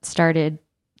 have started,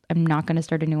 I'm not going to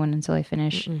start a new one until I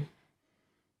finish Mm-mm.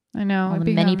 I know. all it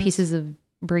the many becomes- pieces of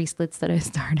bracelets that I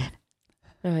started.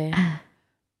 Oh yeah.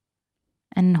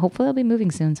 And hopefully I'll be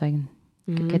moving soon so I can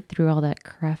Mhm. get through all that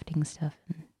crafting stuff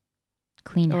and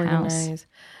clean house. Organize.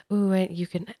 Ooh, wait, you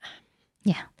can.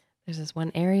 Yeah. There's this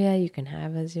one area you can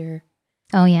have as your.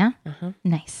 Oh yeah? Uh-huh.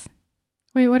 Nice.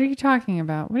 Wait, what are you talking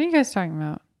about? What are you guys talking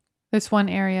about? This one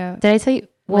area. Did I tell you?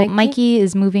 Well, Mikey? Mikey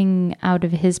is moving out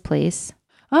of his place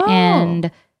Oh,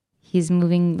 and he's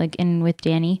moving like in with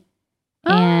Danny.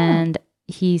 Oh. And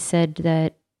he said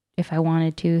that if I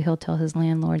wanted to, he'll tell his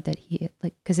landlord that he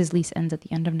like, because his lease ends at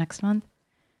the end of next month.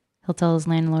 He'll tell his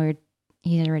landlord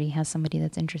he already has somebody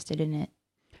that's interested in it.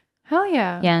 hell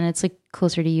yeah. Yeah, and it's like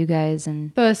closer to you guys.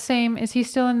 And The same. Is he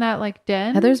still in that like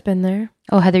den? Heather's been there.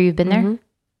 oh, Heather, you've been there? Mhm.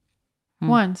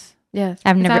 once. Yes.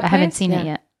 I've Is never, that I haven't place? seen it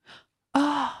Yeah. yet.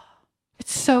 Oh,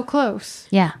 it's so close.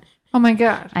 Yeah, Oh my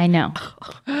god. I know.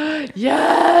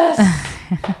 yes.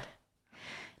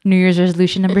 New Year's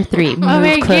resolution number 3: move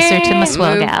my closer to God.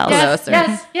 Muswell Move gals. closer. Yes.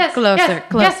 Yes. Yes. Closer, yes,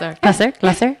 closer. yes. Closer,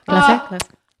 closer, closer.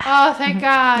 Oh, thank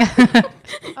God.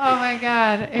 Oh my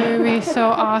God. It would be so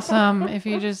awesome if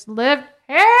you just lived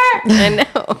here. I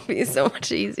know. It'd be so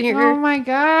much easier. Oh my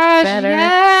gosh. Better.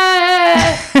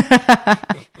 Yes.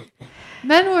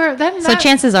 then So that-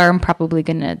 chances are I'm probably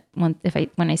gonna when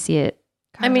I see it,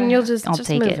 I mean, you'll just I'll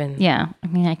take move it. in. Yeah, I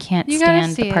mean I can't You gotta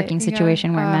stand see the it. parking You gotta-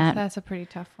 situation where I'm at. That's a pretty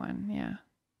tough one. Yeah.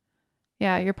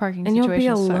 Yeah, your parking And you'll be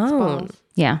situation sucks alone. balls.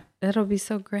 Yeah, That'll be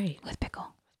so great. with pickle.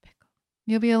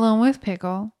 You'll be alone with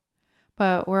Pickle,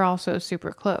 but we're also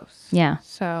super close. Yeah,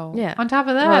 So Yeah. on top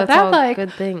of that, Well, that's that all like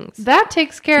good things. that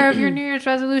takes care of your New Year's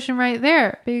resolution right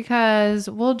there because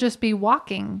we'll just be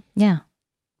walking, yeah,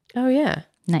 Oh yeah.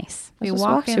 nice. be Let's just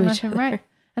walk walking to left each and other. right,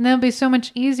 and then it'll be so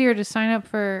much easier to sign up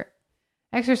for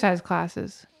exercise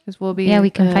classes because we'll be Yeah, we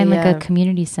can find like yeah. a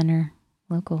community center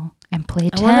local and play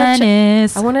I wanna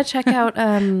tennis. I want to check out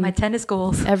my tennis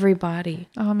goals. Everybody.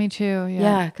 Oh, me too.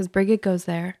 Yeah, because Brigid goes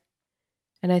there,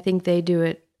 and I think they do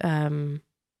it.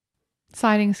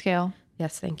 Sliding scale.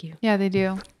 Yes, thank you. Yeah, they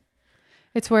do.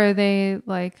 It's where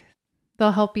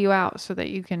they'll help you out so that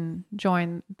you can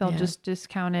join. They'll Yeah. just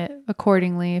discount it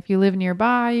accordingly. If you live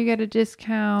nearby, you get a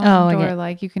discount. Oh, I or get-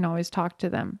 like you can always talk to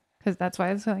them because that's why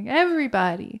it's like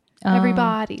everybody. Oh.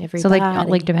 Everybody. So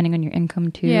like depending on your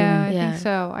income too. Yeah, I Yeah. think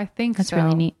so. I think that's so.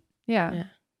 really neat. Yeah. Yeah.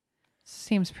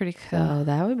 Seems pretty cool. So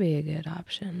that would be a good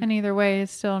option. And either way,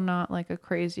 it's still not like a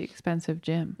crazy expensive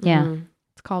gym. Yeah. Mhm.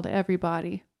 It's called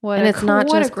Everybody. What And a it's not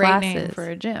what just a great name classes. for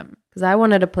a gym. Because I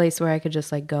wanted a place where I could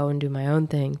just like go and do my own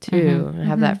thing too and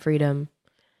have that freedom.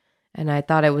 And I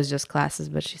thought it was just classes,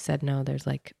 but she said no, there's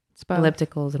like It's both.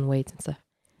 ellipticals and weights and stuff.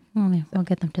 We'll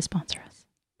get them to sponsor us.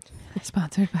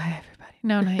 Sponsored by everybody.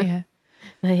 No, not yet.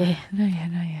 Yeah.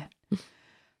 Not yet.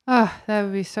 Oh, that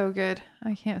would be so good.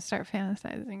 I can't start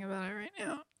fantasizing about it right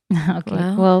now.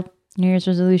 Okay. Well, New Year's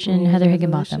resolution, New Year's Heather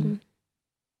Higginbotham.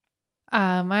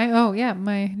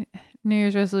 My New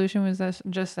Year's resolution was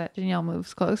just that Danielle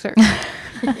moves closer.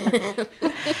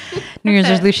 New Year's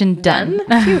resolution done.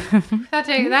 That's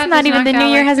Not even the New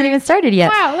Year hasn't even started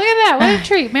yet. Wow, look at that. What a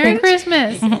treat. Merry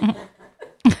Christmas.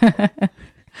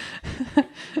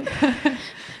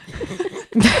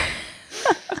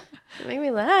 Make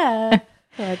me laugh.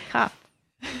 Like cop.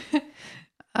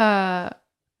 Oh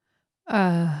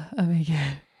my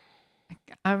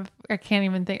God. I can't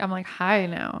even think. I'm like high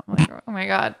now. I'm like, oh my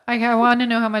God. I want to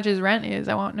know how much his rent is.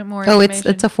 I want to know more Oh,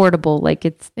 information. it's affordable. Like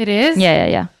it is?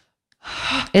 Yeah.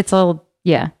 It's all,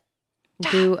 yeah.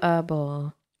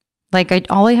 Doable. Like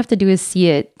all I have to do is see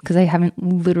it because I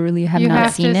literally have You not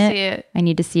have seen to it. see it. I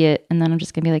need to see it. And then I'm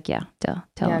just going to be like, yeah, tell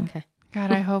him. Okay.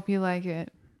 God, I hope you like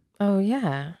it. Oh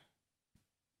yeah.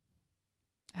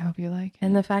 I hope you like it.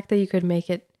 And the fact that you could make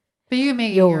it But you can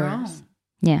make it your own. yours.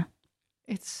 Yeah.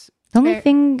 It's The only fair.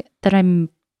 thing that I'm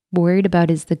worried about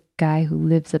is the guy who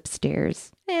lives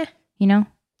upstairs. Eh. You know?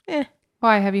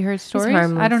 Why? Have you heard stories?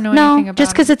 harmless. I don't know anything No, about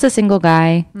just because it's a single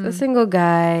guy. it. A single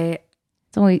guy.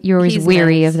 You're always He's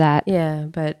weary nice. of that. Yeah,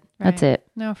 but That's it.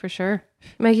 No, for sure.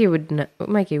 Mikey would not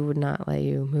let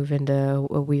you move into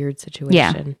a weird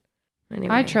situation. Anyway.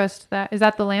 I trust that. Is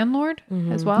that the landlord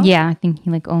as Mhm. well? Yeah, I think he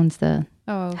like owns the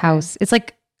Oh, okay. house. It's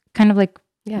like kind of like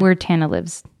Yeah. where Tana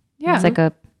lives. Yeah. It's like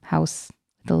a house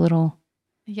with a little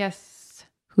Yes.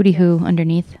 hooty hoo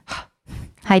underneath.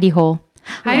 Hidey hole.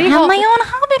 Hidey I have hole. my own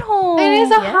hobbit hole. It is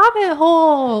a Yeah. hobbit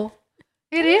hole.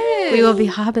 It is. We will be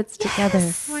hobbits together.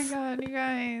 Oh my God, you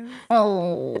guys.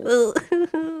 Oh.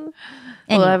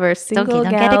 We'll have our single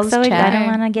Don't get gals excited. I chat. don't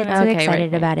want to get too Okay,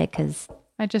 excited right. about it because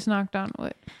I just knocked on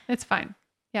wood. It's fine.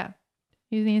 Yeah.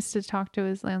 He needs to talk to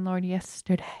his landlord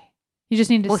yesterday. You just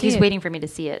need to see he's it. waiting for me to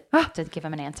see it Ah. to give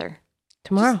him an answer.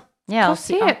 Tomorrow. Yeah, Go I'll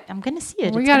see see it. I'm going to see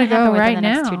it. We It's got to gonna happen go within right the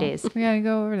now. next 2 days. We got to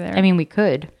go over there. I mean, we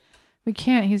could. we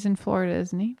can't. He's in Florida,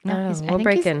 isn't he? No, Oh, he's, I we'll think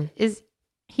break he's- in.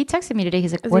 He texted me today.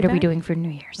 He's like, Is "What he are we back? doing for New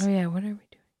Year's? Oh yeah, what are we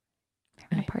We're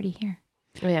gonna party here."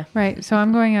 doing? Oh yeah. Right. So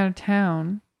I'm going out of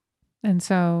town. And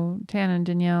so Tana and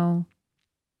Danielle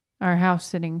are house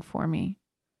sitting for me.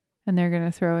 And they're going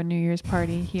to throw a New Year's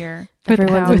party here.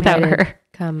 Everyone's Without invited. her.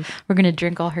 Come. We're gonna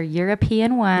drink all her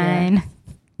European wine.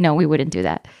 No, we wouldn't do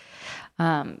that.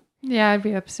 Yeah, I'd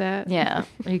be upset. Yeah,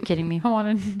 are you kidding me? I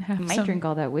want to I have might some. drink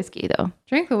all that whiskey though.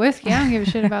 Drink the whiskey. I don't give a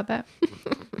shit about that.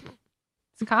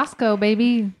 It's Costco,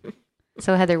 baby.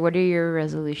 So Heather, what are your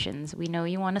resolutions? We know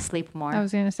you want to sleep more. I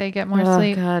was going to say get more Oh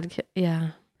sleep. God. Yeah.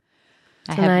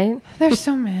 I have, Tonight. There's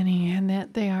so many, and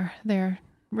that they're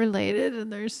related,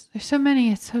 and there's so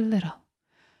many. It's so little.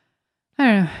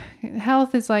 I don't know.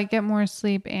 Health is like get more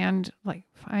sleep, and like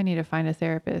I need to find a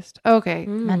therapist. Okay,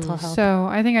 mental health. so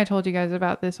I think I told you guys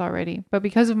about this already, but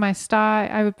because of my sty,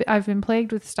 I've been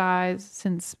plagued with styes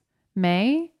since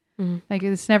May. Mhm. Like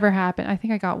it's never happened. I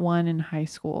think I got one in high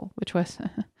school, which was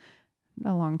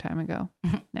a long time ago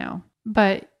now.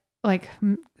 But like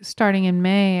starting in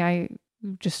May, I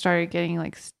just started getting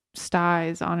like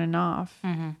styes on and off.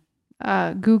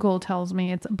 Mhm. Google tells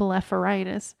me it's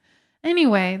blepharitis.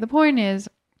 Anyway, the point is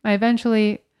I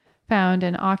eventually found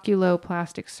an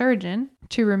oculoplastic surgeon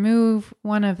to remove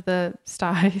one of the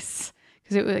styes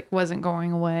because it like wasn't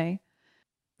going away.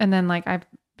 And then like I've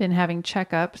been having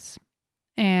checkups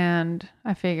and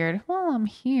I figured, well, I'm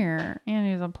here and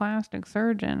he's a plastic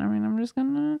surgeon. I mean, I'm just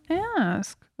going to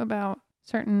ask about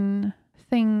certain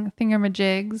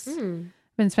thingamajigs. Mm.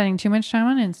 Been spending too much time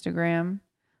on Instagram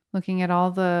looking at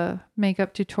all the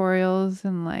makeup tutorials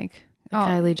and like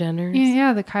Kylie Jenner.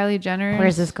 yeah, the Kylie Jenner.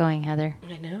 Where's this going, Heather?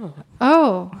 I know.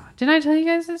 Oh, didn't I tell you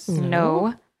guys this?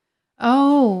 No.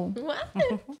 Oh, What?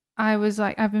 I was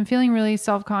like, I've been feeling really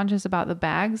self-conscious about the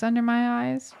bags under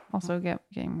my eyes. Also,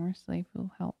 getting more sleep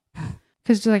will help.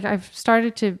 Because like I've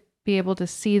started to be able to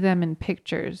see them in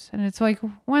pictures, and it's like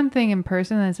one thing in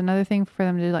person, and it's another thing for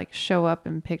them to like show up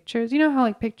in pictures. You know how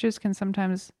like pictures can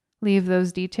sometimes leave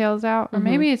those details out, or Mhm.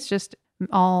 maybe it's just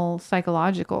all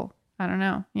psychological. I don't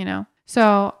know. You know.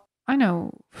 So I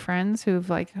know friends who've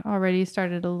like already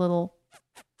started a little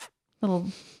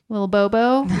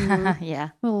bobo. Yeah.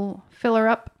 Little filler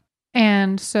up.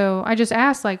 And so I just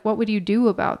asked, like, what would you do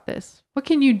about this? What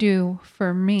can you do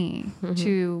for me Mhm.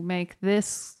 to make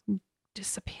this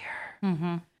disappear?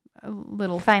 Mm-hmm.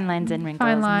 little Fine lines and wrinkles.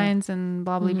 fine lines and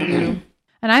blah blah blah.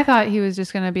 And I thought he was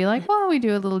just going to be like, well, we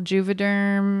do a little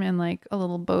Juvederm and like a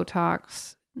little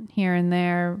Botox here and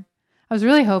there. I was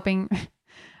really hoping,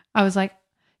 I was like,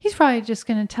 he's probably just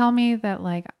going to tell me that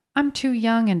like I'm too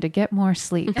young and to get more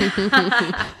sleep.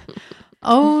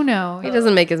 Oh no. He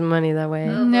doesn't make his money that way.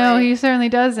 Oh, No, boy. he certainly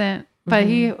doesn't. But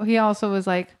he also was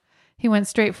like, he went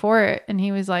straight for it, and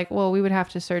he was like, well, we would have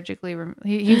to surgically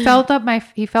he felt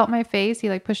my face. He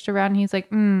like pushed around, and he's like,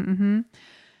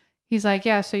 He's like,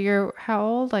 yeah, so you're how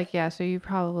old? Like, yeah, so you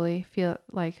probably feel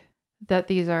like that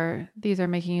these are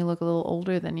making you look a little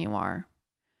older than you are.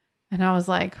 And I was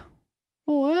like,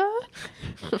 what?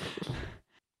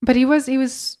 But he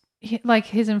like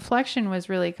his inflection was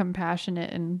really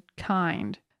compassionate and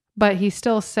kind, but he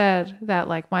still said that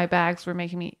like my bags were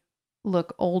making me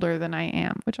look older than I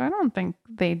am, which I don't think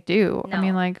they do. No. I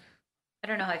mean, like, I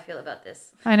don't know how I feel about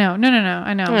this. I know. No,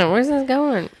 I know. Oh, where's this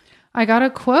going? I got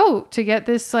a quote to get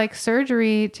this like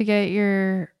surgery to get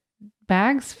your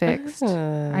bags fixed.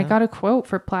 I got a quote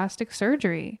for plastic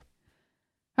surgery.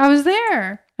 I was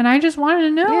there and I just wanted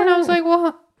to know. And I was like,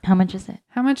 well, How much is it?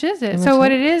 how much is it? How So much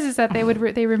what it is that they would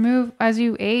they remove as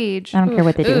you age. I don't care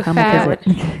what they do. Oof, How fat. much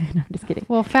is it? No, I'm just kidding.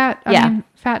 Well, fat. Yeah. I mean,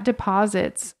 fat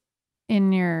deposits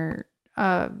in your,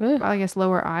 I guess,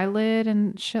 lower eyelid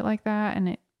and shit like that,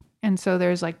 and so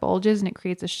there's like bulges, and it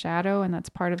creates a shadow, and that's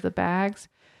part of the bags.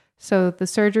 So the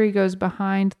surgery goes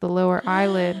behind the lower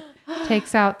eyelid,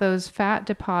 takes out those fat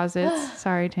deposits.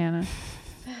 Sorry, Tana.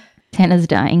 Tana's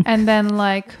dying. And then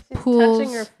like pulls.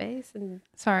 Touching her face and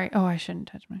Sorry. Oh, I shouldn't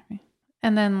touch my face.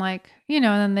 And then like, and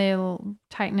then they'll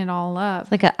tighten it all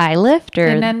up. Like an eye lift, or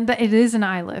And then it is an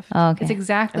eye lift. Oh, okay. It's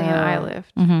exactly an eye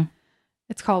lift. Mm-hmm.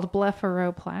 It's called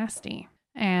blepharoplasty.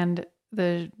 And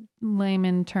the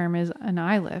layman term is an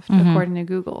eye lift, according to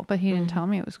Google. But he didn't tell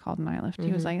me it was called an eye lift.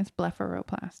 He was like, it's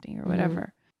blepharoplasty or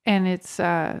whatever. And it's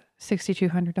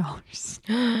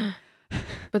 $6,200.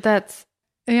 but that's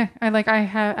Yeah, I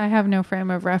have no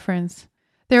frame of reference.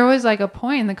 There was like a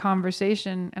point in the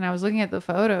conversation, and I was looking at the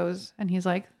photos, and he's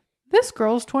like, "This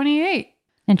girl's 28."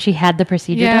 And she had the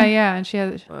procedure Yeah, done? yeah, and she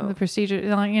had the procedure.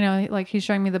 Like he's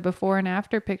showing me the before and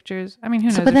after pictures. I mean, who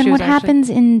knows? So, but if then she what was actually- happens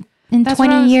in That's what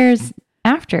I 20 was- years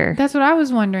after? That's what I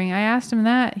was wondering. I asked him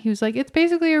that. He was like, "It's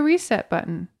basically a reset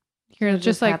button. You're it just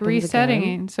just like happens resetting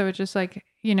again? it. So it's just like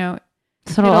So it'll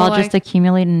it'll, all like- just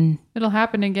accumulate and it'll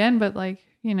happen again, but like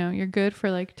you're good for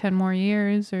like 10 more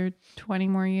years or 20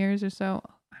 more years or so.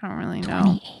 I don't really know.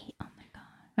 28. Oh my God.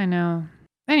 I know.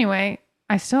 Anyway,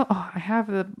 I have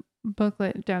the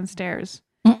booklet downstairs,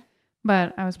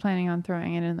 but I was planning on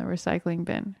throwing it in the recycling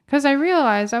bin because I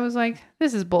realized, I was like,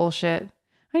 this is bullshit.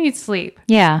 I need sleep.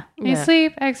 Yeah. I need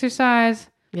sleep, exercise,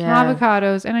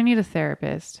 avocados, and I need a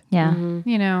therapist. Yeah.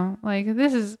 Like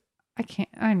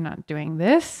I'm not doing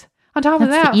this. On top of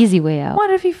That's that, the easy way out. what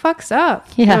if he fucks up?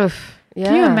 Yeah. Yeah.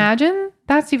 Can you imagine?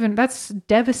 That's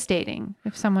devastating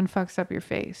if someone fucks up your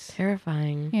face.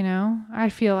 Terrifying. I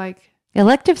feel like,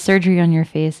 Elective surgery on your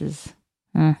face is.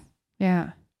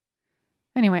 yeah.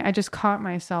 Anyway, I just caught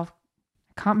myself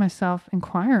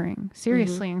inquiring,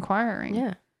 seriously inquiring.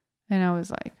 Yeah. And I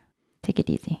was like, Take it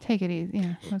easy. take it easy.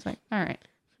 Yeah. I was like, all right.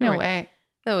 No All right. way.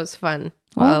 That was fun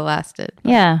Well, while it lasted.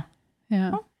 Yeah.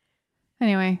 Yeah.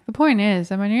 Anyway, the point is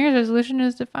that my New Year's resolution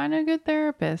is to find a good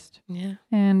therapist Yeah.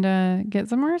 and get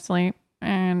some more sleep.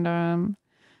 And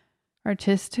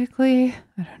artistically,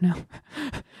 I don't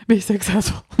know, be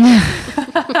successful.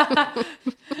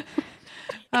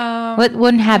 What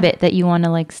one habit that you want to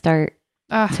like start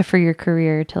uh, for your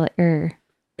career to like, or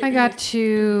I got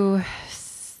to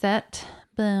set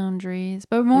boundaries,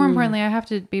 but more importantly, I have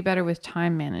to be better with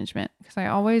time management because I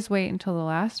always wait until the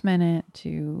last minute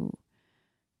to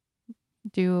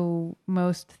do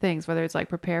most things, whether it's like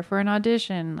prepare for an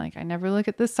audition. Like I never look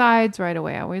at the sides right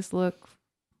away. I always look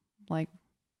like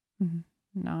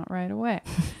not right away,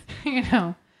 maybe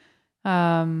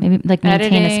like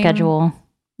maintain a editing. schedule?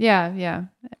 Yeah.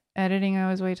 Editing, I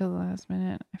always wait till the last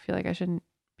minute. I feel like I shouldn't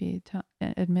be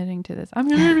admitting to this. I'm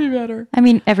gonna be better. I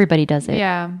mean, everybody does it.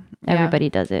 Yeah. Everybody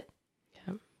does it.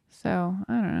 So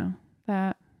I don't know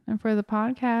that. And for the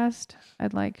podcast,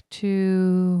 I'd like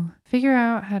to figure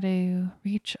out how to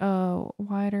reach a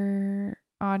wider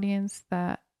audience,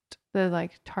 that the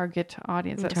like target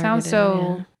audience. That sounds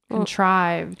so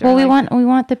contrived. Well, or we like-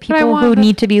 want the people want who the-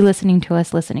 need to be listening to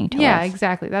us. Yeah,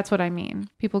 exactly. That's what I mean.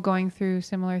 People going through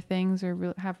similar things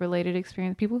or have related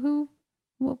experience. People who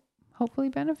will hopefully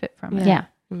benefit from it. Yeah.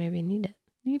 Maybe need it.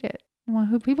 Need it.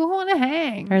 People who want to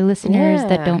hang. Our listeners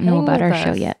that Yeah, don't know hang about with our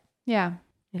show us. yet. Yeah.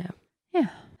 Yeah. Yeah.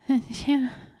 Yeah.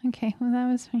 Okay. Well, that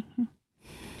was me.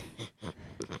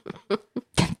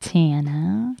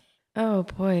 Tana. Oh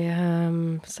boy,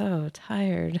 I'm so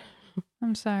tired.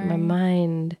 I'm sorry. My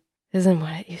mind isn't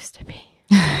what it used to be.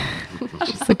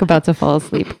 She's like about to fall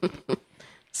asleep.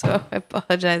 So I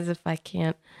apologize if I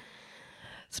can't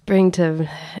spring to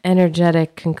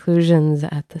energetic conclusions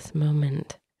at this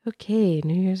moment. Okay,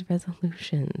 New Year's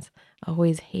resolutions.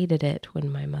 Always hated it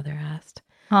when my mother asked.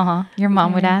 Your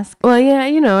mom would ask. Well, yeah,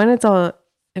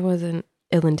 it wasn't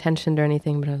ill-intentioned or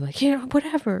anything, but I was like,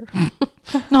 whatever.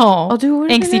 No, I'll do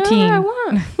whatever angsty teen. I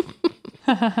want.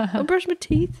 I'll brush my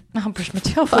teeth. I'll brush my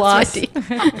tail Floss floss.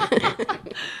 my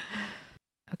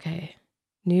Okay.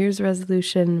 New Year's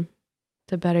resolution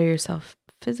to better yourself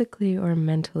physically or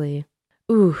mentally.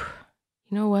 Ooh,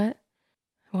 you know what?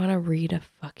 I want to read a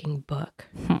fucking book.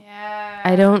 Yeah.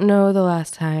 I don't know the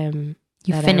last time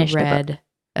You that finished I a book.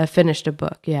 read. Finished a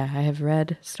book. Yeah, I have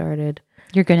started.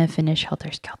 You're gonna finish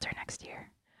Helter Skelter next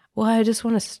year. Well, I just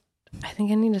want to. I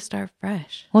think I need to start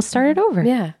fresh. We'll start it over.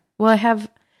 Yeah. Well, I have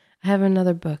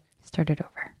another book. Start it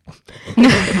over.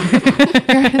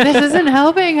 This isn't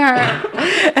helping her.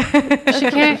 She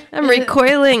can't. I'm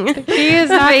recoiling. She is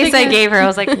The not face I thinking- gave her, I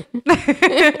was like,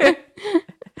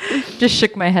 just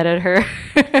shook my head at her.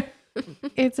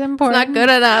 It's important. Not good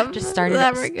enough. Just started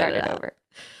Never it good enough. over.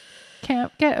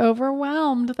 Can't get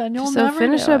overwhelmed. Then you'll So never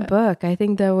finish do a it. book. I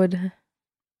think that would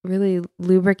really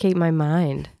lubricate my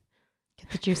mind. Get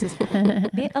the juices.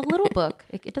 A little book.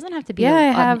 It doesn't have to be Yeah, I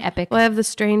an have. epic. Well, I have The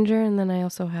Stranger, and then I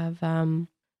also have.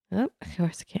 Of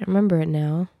course, I can't remember it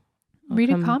now. Read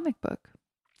a Um, comic book.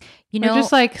 You We're know,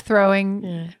 just like throwing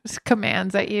Yeah.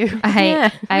 commands at you.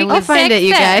 I I'll was find it,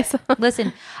 you guys.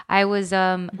 listen. I was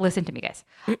listen to me, guys.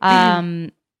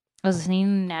 I was listening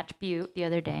to Natch Butte the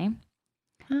other day.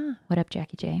 What up,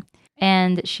 Jackie J?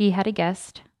 And she had a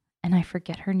guest, and I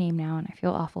forget her name now, and I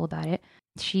feel awful about it.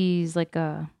 She's like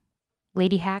a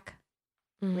lady hack.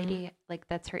 Lady, like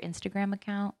that's her Instagram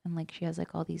account, and like she has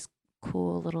like all these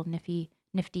cool little nifty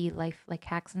life like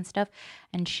hacks and stuff.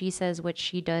 And she says what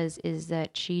she does is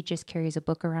that she just carries a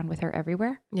book around with her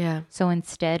everywhere. Yeah. So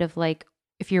instead of like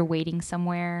if you're waiting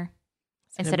somewhere,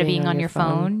 instead of being on your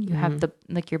phone, you have the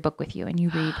like your book with you and you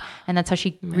read. And that's how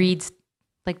she reads,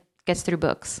 like gets through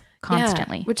books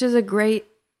constantly. Yeah, which is a great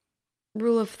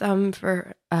rule of thumb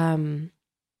for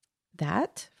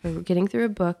for getting through a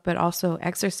book, but also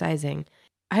exercising.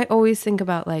 I always think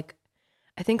about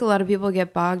I think a lot of people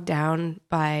get bogged down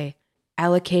by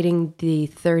allocating the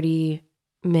 30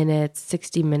 minutes,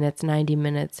 60 minutes, 90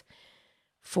 minutes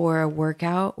for a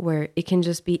workout where it can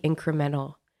just be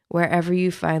incremental. Wherever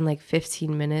you find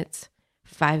 15 minutes,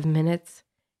 5 minutes,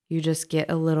 you just get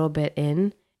a little bit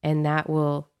in, and that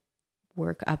will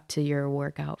work up to your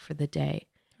workout for the day.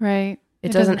 Right.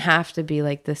 It doesn't have to be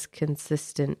this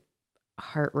consistent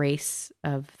heart race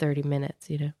of 30 minutes,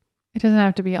 It doesn't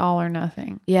have to be all or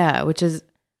nothing. Yeah, which is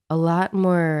a lot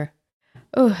more,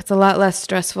 it's a lot less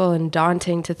stressful and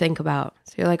daunting to think about.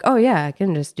 So you're like, oh yeah, I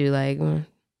can just do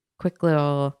quick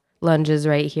little lunges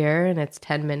right here and it's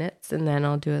 10 minutes and then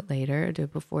I'll do it later, do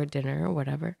it before dinner or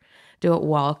whatever. Do it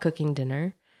while cooking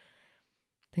dinner.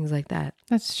 Things like that.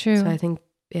 That's true. So I think,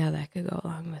 that could go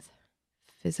along with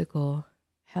physical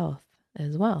health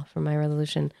as well for my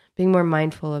resolution. Being more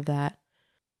mindful of that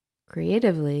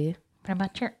creatively. What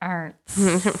about your arts?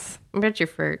 What about your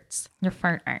farts? Your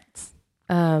fart arts.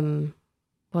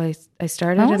 Well, I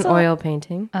started When was an the- oil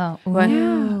painting. Oh, What?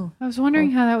 Yeah. I was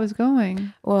wondering how that was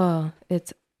going. Well,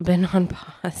 it's been on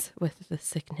pause with the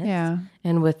sickness Yeah.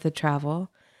 and with the travel.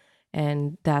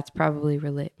 And that's probably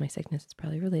my sickness is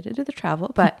probably related to the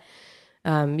travel. But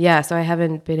so I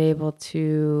haven't been able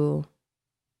to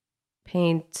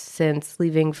paint since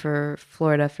leaving for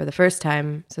Florida for the first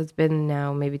time. So it's been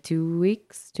now maybe 2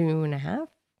 weeks, 2.5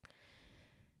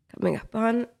 coming up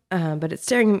on. But it's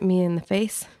staring me in the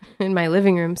face in my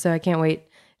living room. So I can't wait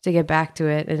to get back to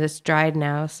it. And it's dried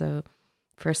now. So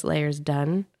first layer's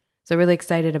done. So really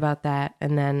excited about that.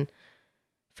 And then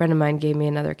a friend of mine gave me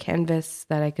another canvas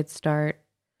that I could start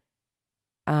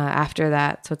after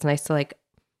that. So it's nice to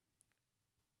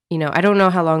I don't know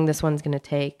how long this one's going to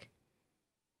take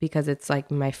because it's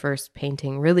my first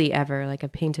painting really ever.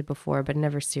 I've painted before, but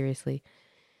never seriously.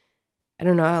 I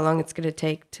don't know how long it's going to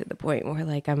take to the point where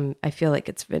I feel like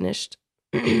it's finished.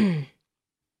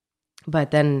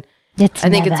 But then I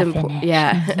think it's important.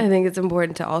 Yeah, I think it's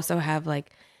important to also have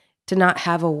to not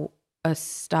have a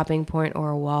stopping point or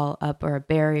a wall up or a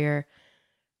barrier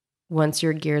once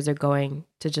your gears are going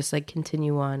to just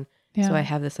continue on. Yeah. So I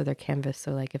have this other canvas.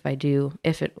 So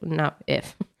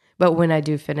but when I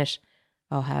do finish,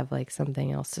 I'll have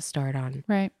something else to start on.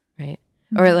 Right. Right.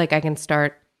 Mhm. Or I can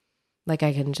start, I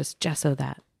can just gesso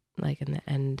that in the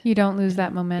end. You don't lose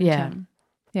that momentum. Yeah.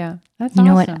 Yeah, that's You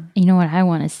know awesome. what? You know what I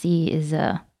want to see is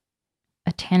a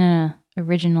Tana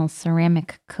original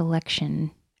ceramic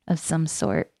collection of some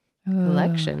sort.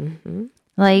 Collection. Hmm?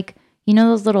 Like, you know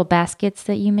those little baskets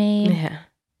that you made? Yeah.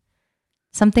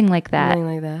 Something like that. Something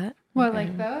like that. What, Okay.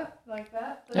 like that? Like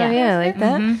that? Yeah. Oh, yeah, like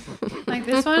that. Mhm. Like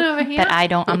this one over here? But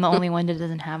I'm the only one that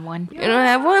doesn't have one. You don't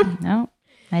have one? No,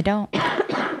 I don't.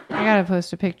 I gotta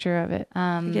post a picture of it.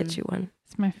 I'll get you one.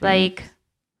 It's my favorite. Like,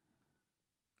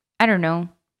 I don't know.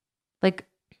 Like,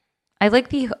 I like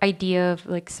the idea of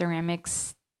like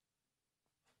ceramics,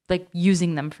 like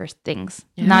using them for things,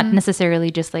 Yeah. not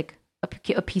necessarily just like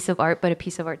a piece of art, but a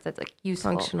piece of art that's like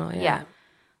useful. Functional, yeah.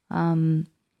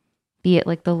 Be it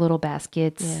like the little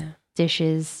baskets, Yeah.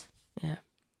 dishes. Yeah.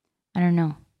 I don't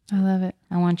know. I love it.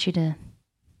 I want you to,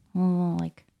 well,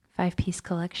 like 5-piece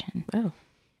collection, Oh.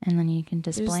 and then you can You're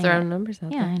display just it. throwing numbers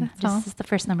out Yeah, there. I know. That's all. This is the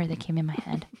first number that came in my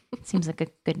head. Seems like a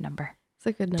good number It's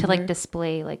a good number. to like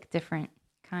display like different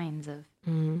kinds of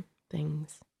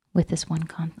things. with this one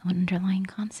underlying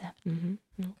concept.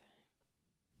 Mm-hmm.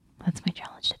 That's my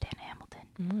challenge to Dana Hamilton.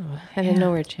 Oh, I didn't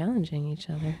know we're challenging each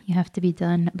other. You have to be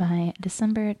done by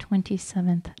December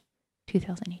 27th,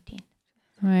 2018.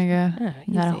 Oh my God. Oh,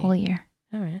 You got a easy. whole year.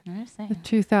 All right. I'm just The saying.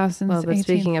 2018. Well, but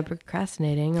speaking of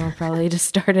procrastinating, I'll probably just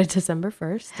start at December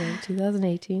 1st of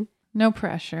 2018. No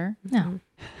pressure. No.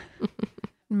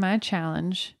 My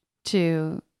challenge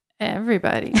to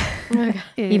everybody,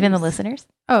 Even the is- listeners?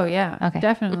 Oh, yeah. Okay.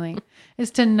 Definitely. Is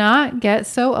to not get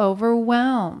so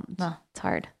overwhelmed. Well, it's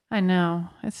hard. I know.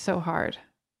 It's so hard.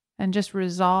 And just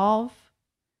resolve.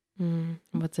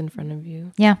 What's in front of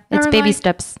you? Yeah, it's Or baby like-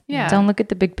 steps. Yeah. Don't look at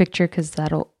the big picture because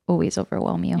that'll always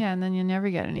overwhelm you. Yeah. And then you never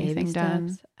get anything Baby done.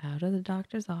 steps out of the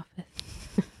doctor's office.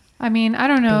 I mean, I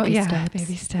don't know. Baby yeah. steps.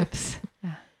 Baby steps.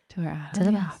 Yeah. To her out To of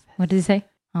the the bus. office. What did he say?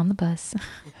 On the bus.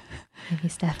 Baby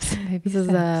steps. Baby This is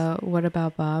steps. What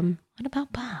About Bob? What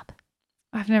about Bob?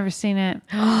 I've never seen it.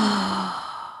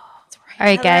 All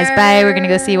right, guys. Bye. We're going to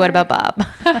go see What About Bob.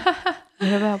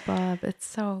 What About Bob? It's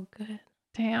so good.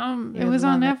 Damn. You It would was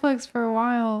on love it. Netflix for a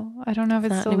while. I don't know if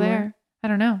it's Not still anymore? there. I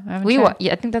don't know. I haven't We checked.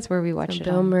 yeah, I think that's where we watched So it.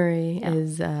 Bill on. Murray Yeah.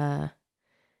 is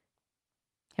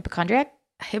Hypochondriac?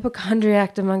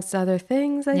 hypochondriac amongst other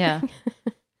things. I Yeah. think.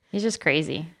 He's just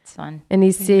crazy. It's fun. And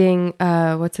he's seeing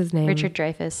what's his name? Richard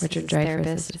Dreyfuss. Richard is his Dreyfuss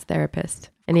therapist. is his therapist,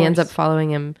 and he ends up course.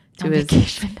 following him to On his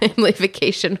vacation. family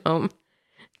vacation home.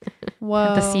 Whoa.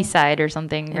 At the seaside or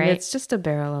something, And right? it's just a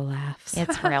barrel of laughs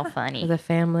It's real for funny. the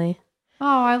family.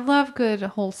 Oh, I love good,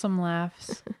 wholesome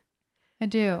laughs. I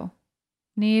do.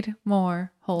 Need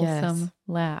more wholesome Yes.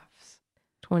 laughs.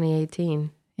 2018.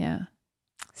 Yeah.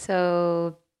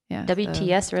 So Yeah.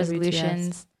 WTS So,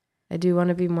 resolutions. I do want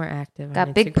to be more active. on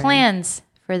Got big Instagram. plans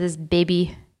for this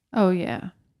baby. Oh, yeah.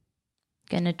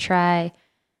 Gonna try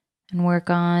and work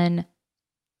on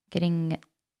getting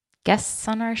guests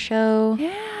on our show.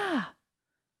 Yeah.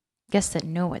 Guests that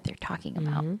know what they're talking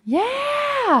about. Mhm. Yeah.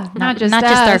 Not not just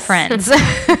our us. friends.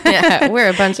 Yeah, we're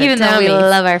a bunch of Even though we dummies.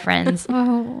 love our friends.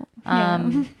 Oh,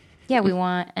 Yeah, we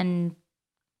want and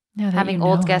Now that having you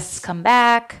old know guests us. come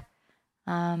back.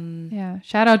 Yeah.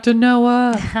 Shout out to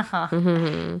Noah.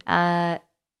 Mhm.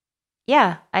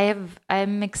 Yeah,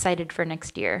 I'm excited for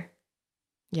next year.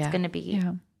 Yeah, It's gonna be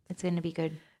Yeah. it's gonna be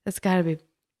good. it's got to be.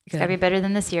 It's gotta be better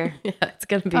than this year. Yeah, it's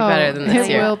gonna be better than this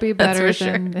it year. will be That's better for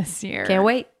sure. than this year. Can't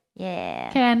wait. Yeah.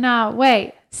 Cannot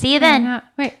wait. See you then. Cannot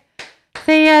wait.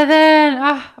 See ya then.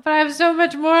 But I have so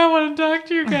much more I want to talk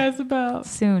to you guys about.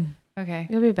 Soon. Okay.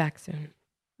 You'll be back soon.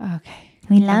 Okay.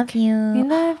 We love We you.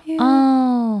 love you.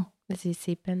 Oh. Is he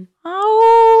sleeping?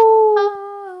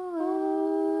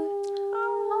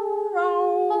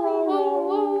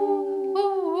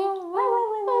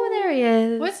 Oh, there he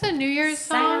is. What's the New Year's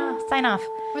song? Sign off.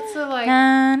 What's the like?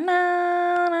 Na, na,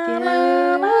 na, Yeah.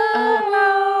 na, na, Oh. na,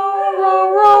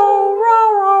 row, row,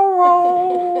 row, row,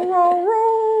 row,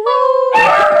 row,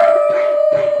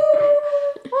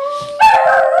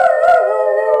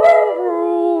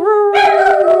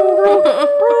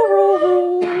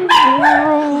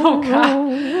 Oh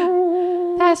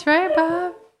God. That's right,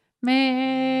 Bob.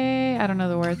 May I don't know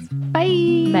the words.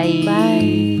 Bye. Bye.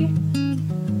 Bye.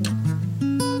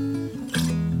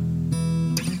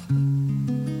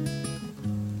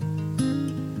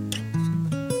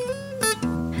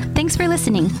 Thanks for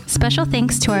listening. Special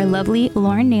thanks to our lovely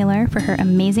Lauren Naylor for her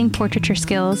amazing portraiture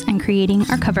skills and creating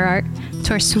our cover art,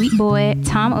 to our sweet boy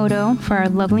Tom Odo for our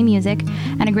lovely music,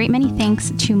 and a great many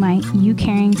thanks to my You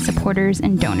Caring supporters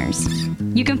and donors.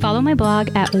 You can follow my blog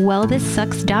at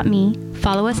wellthissucks.me,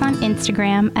 follow us on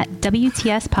Instagram at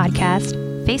WTS Podcast,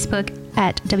 Facebook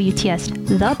at WTS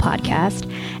The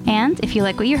Podcast, and if you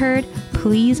like what you heard,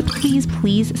 please, please,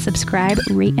 please subscribe,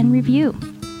 rate, and review.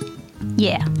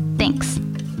 Yeah, thanks.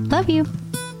 Love you.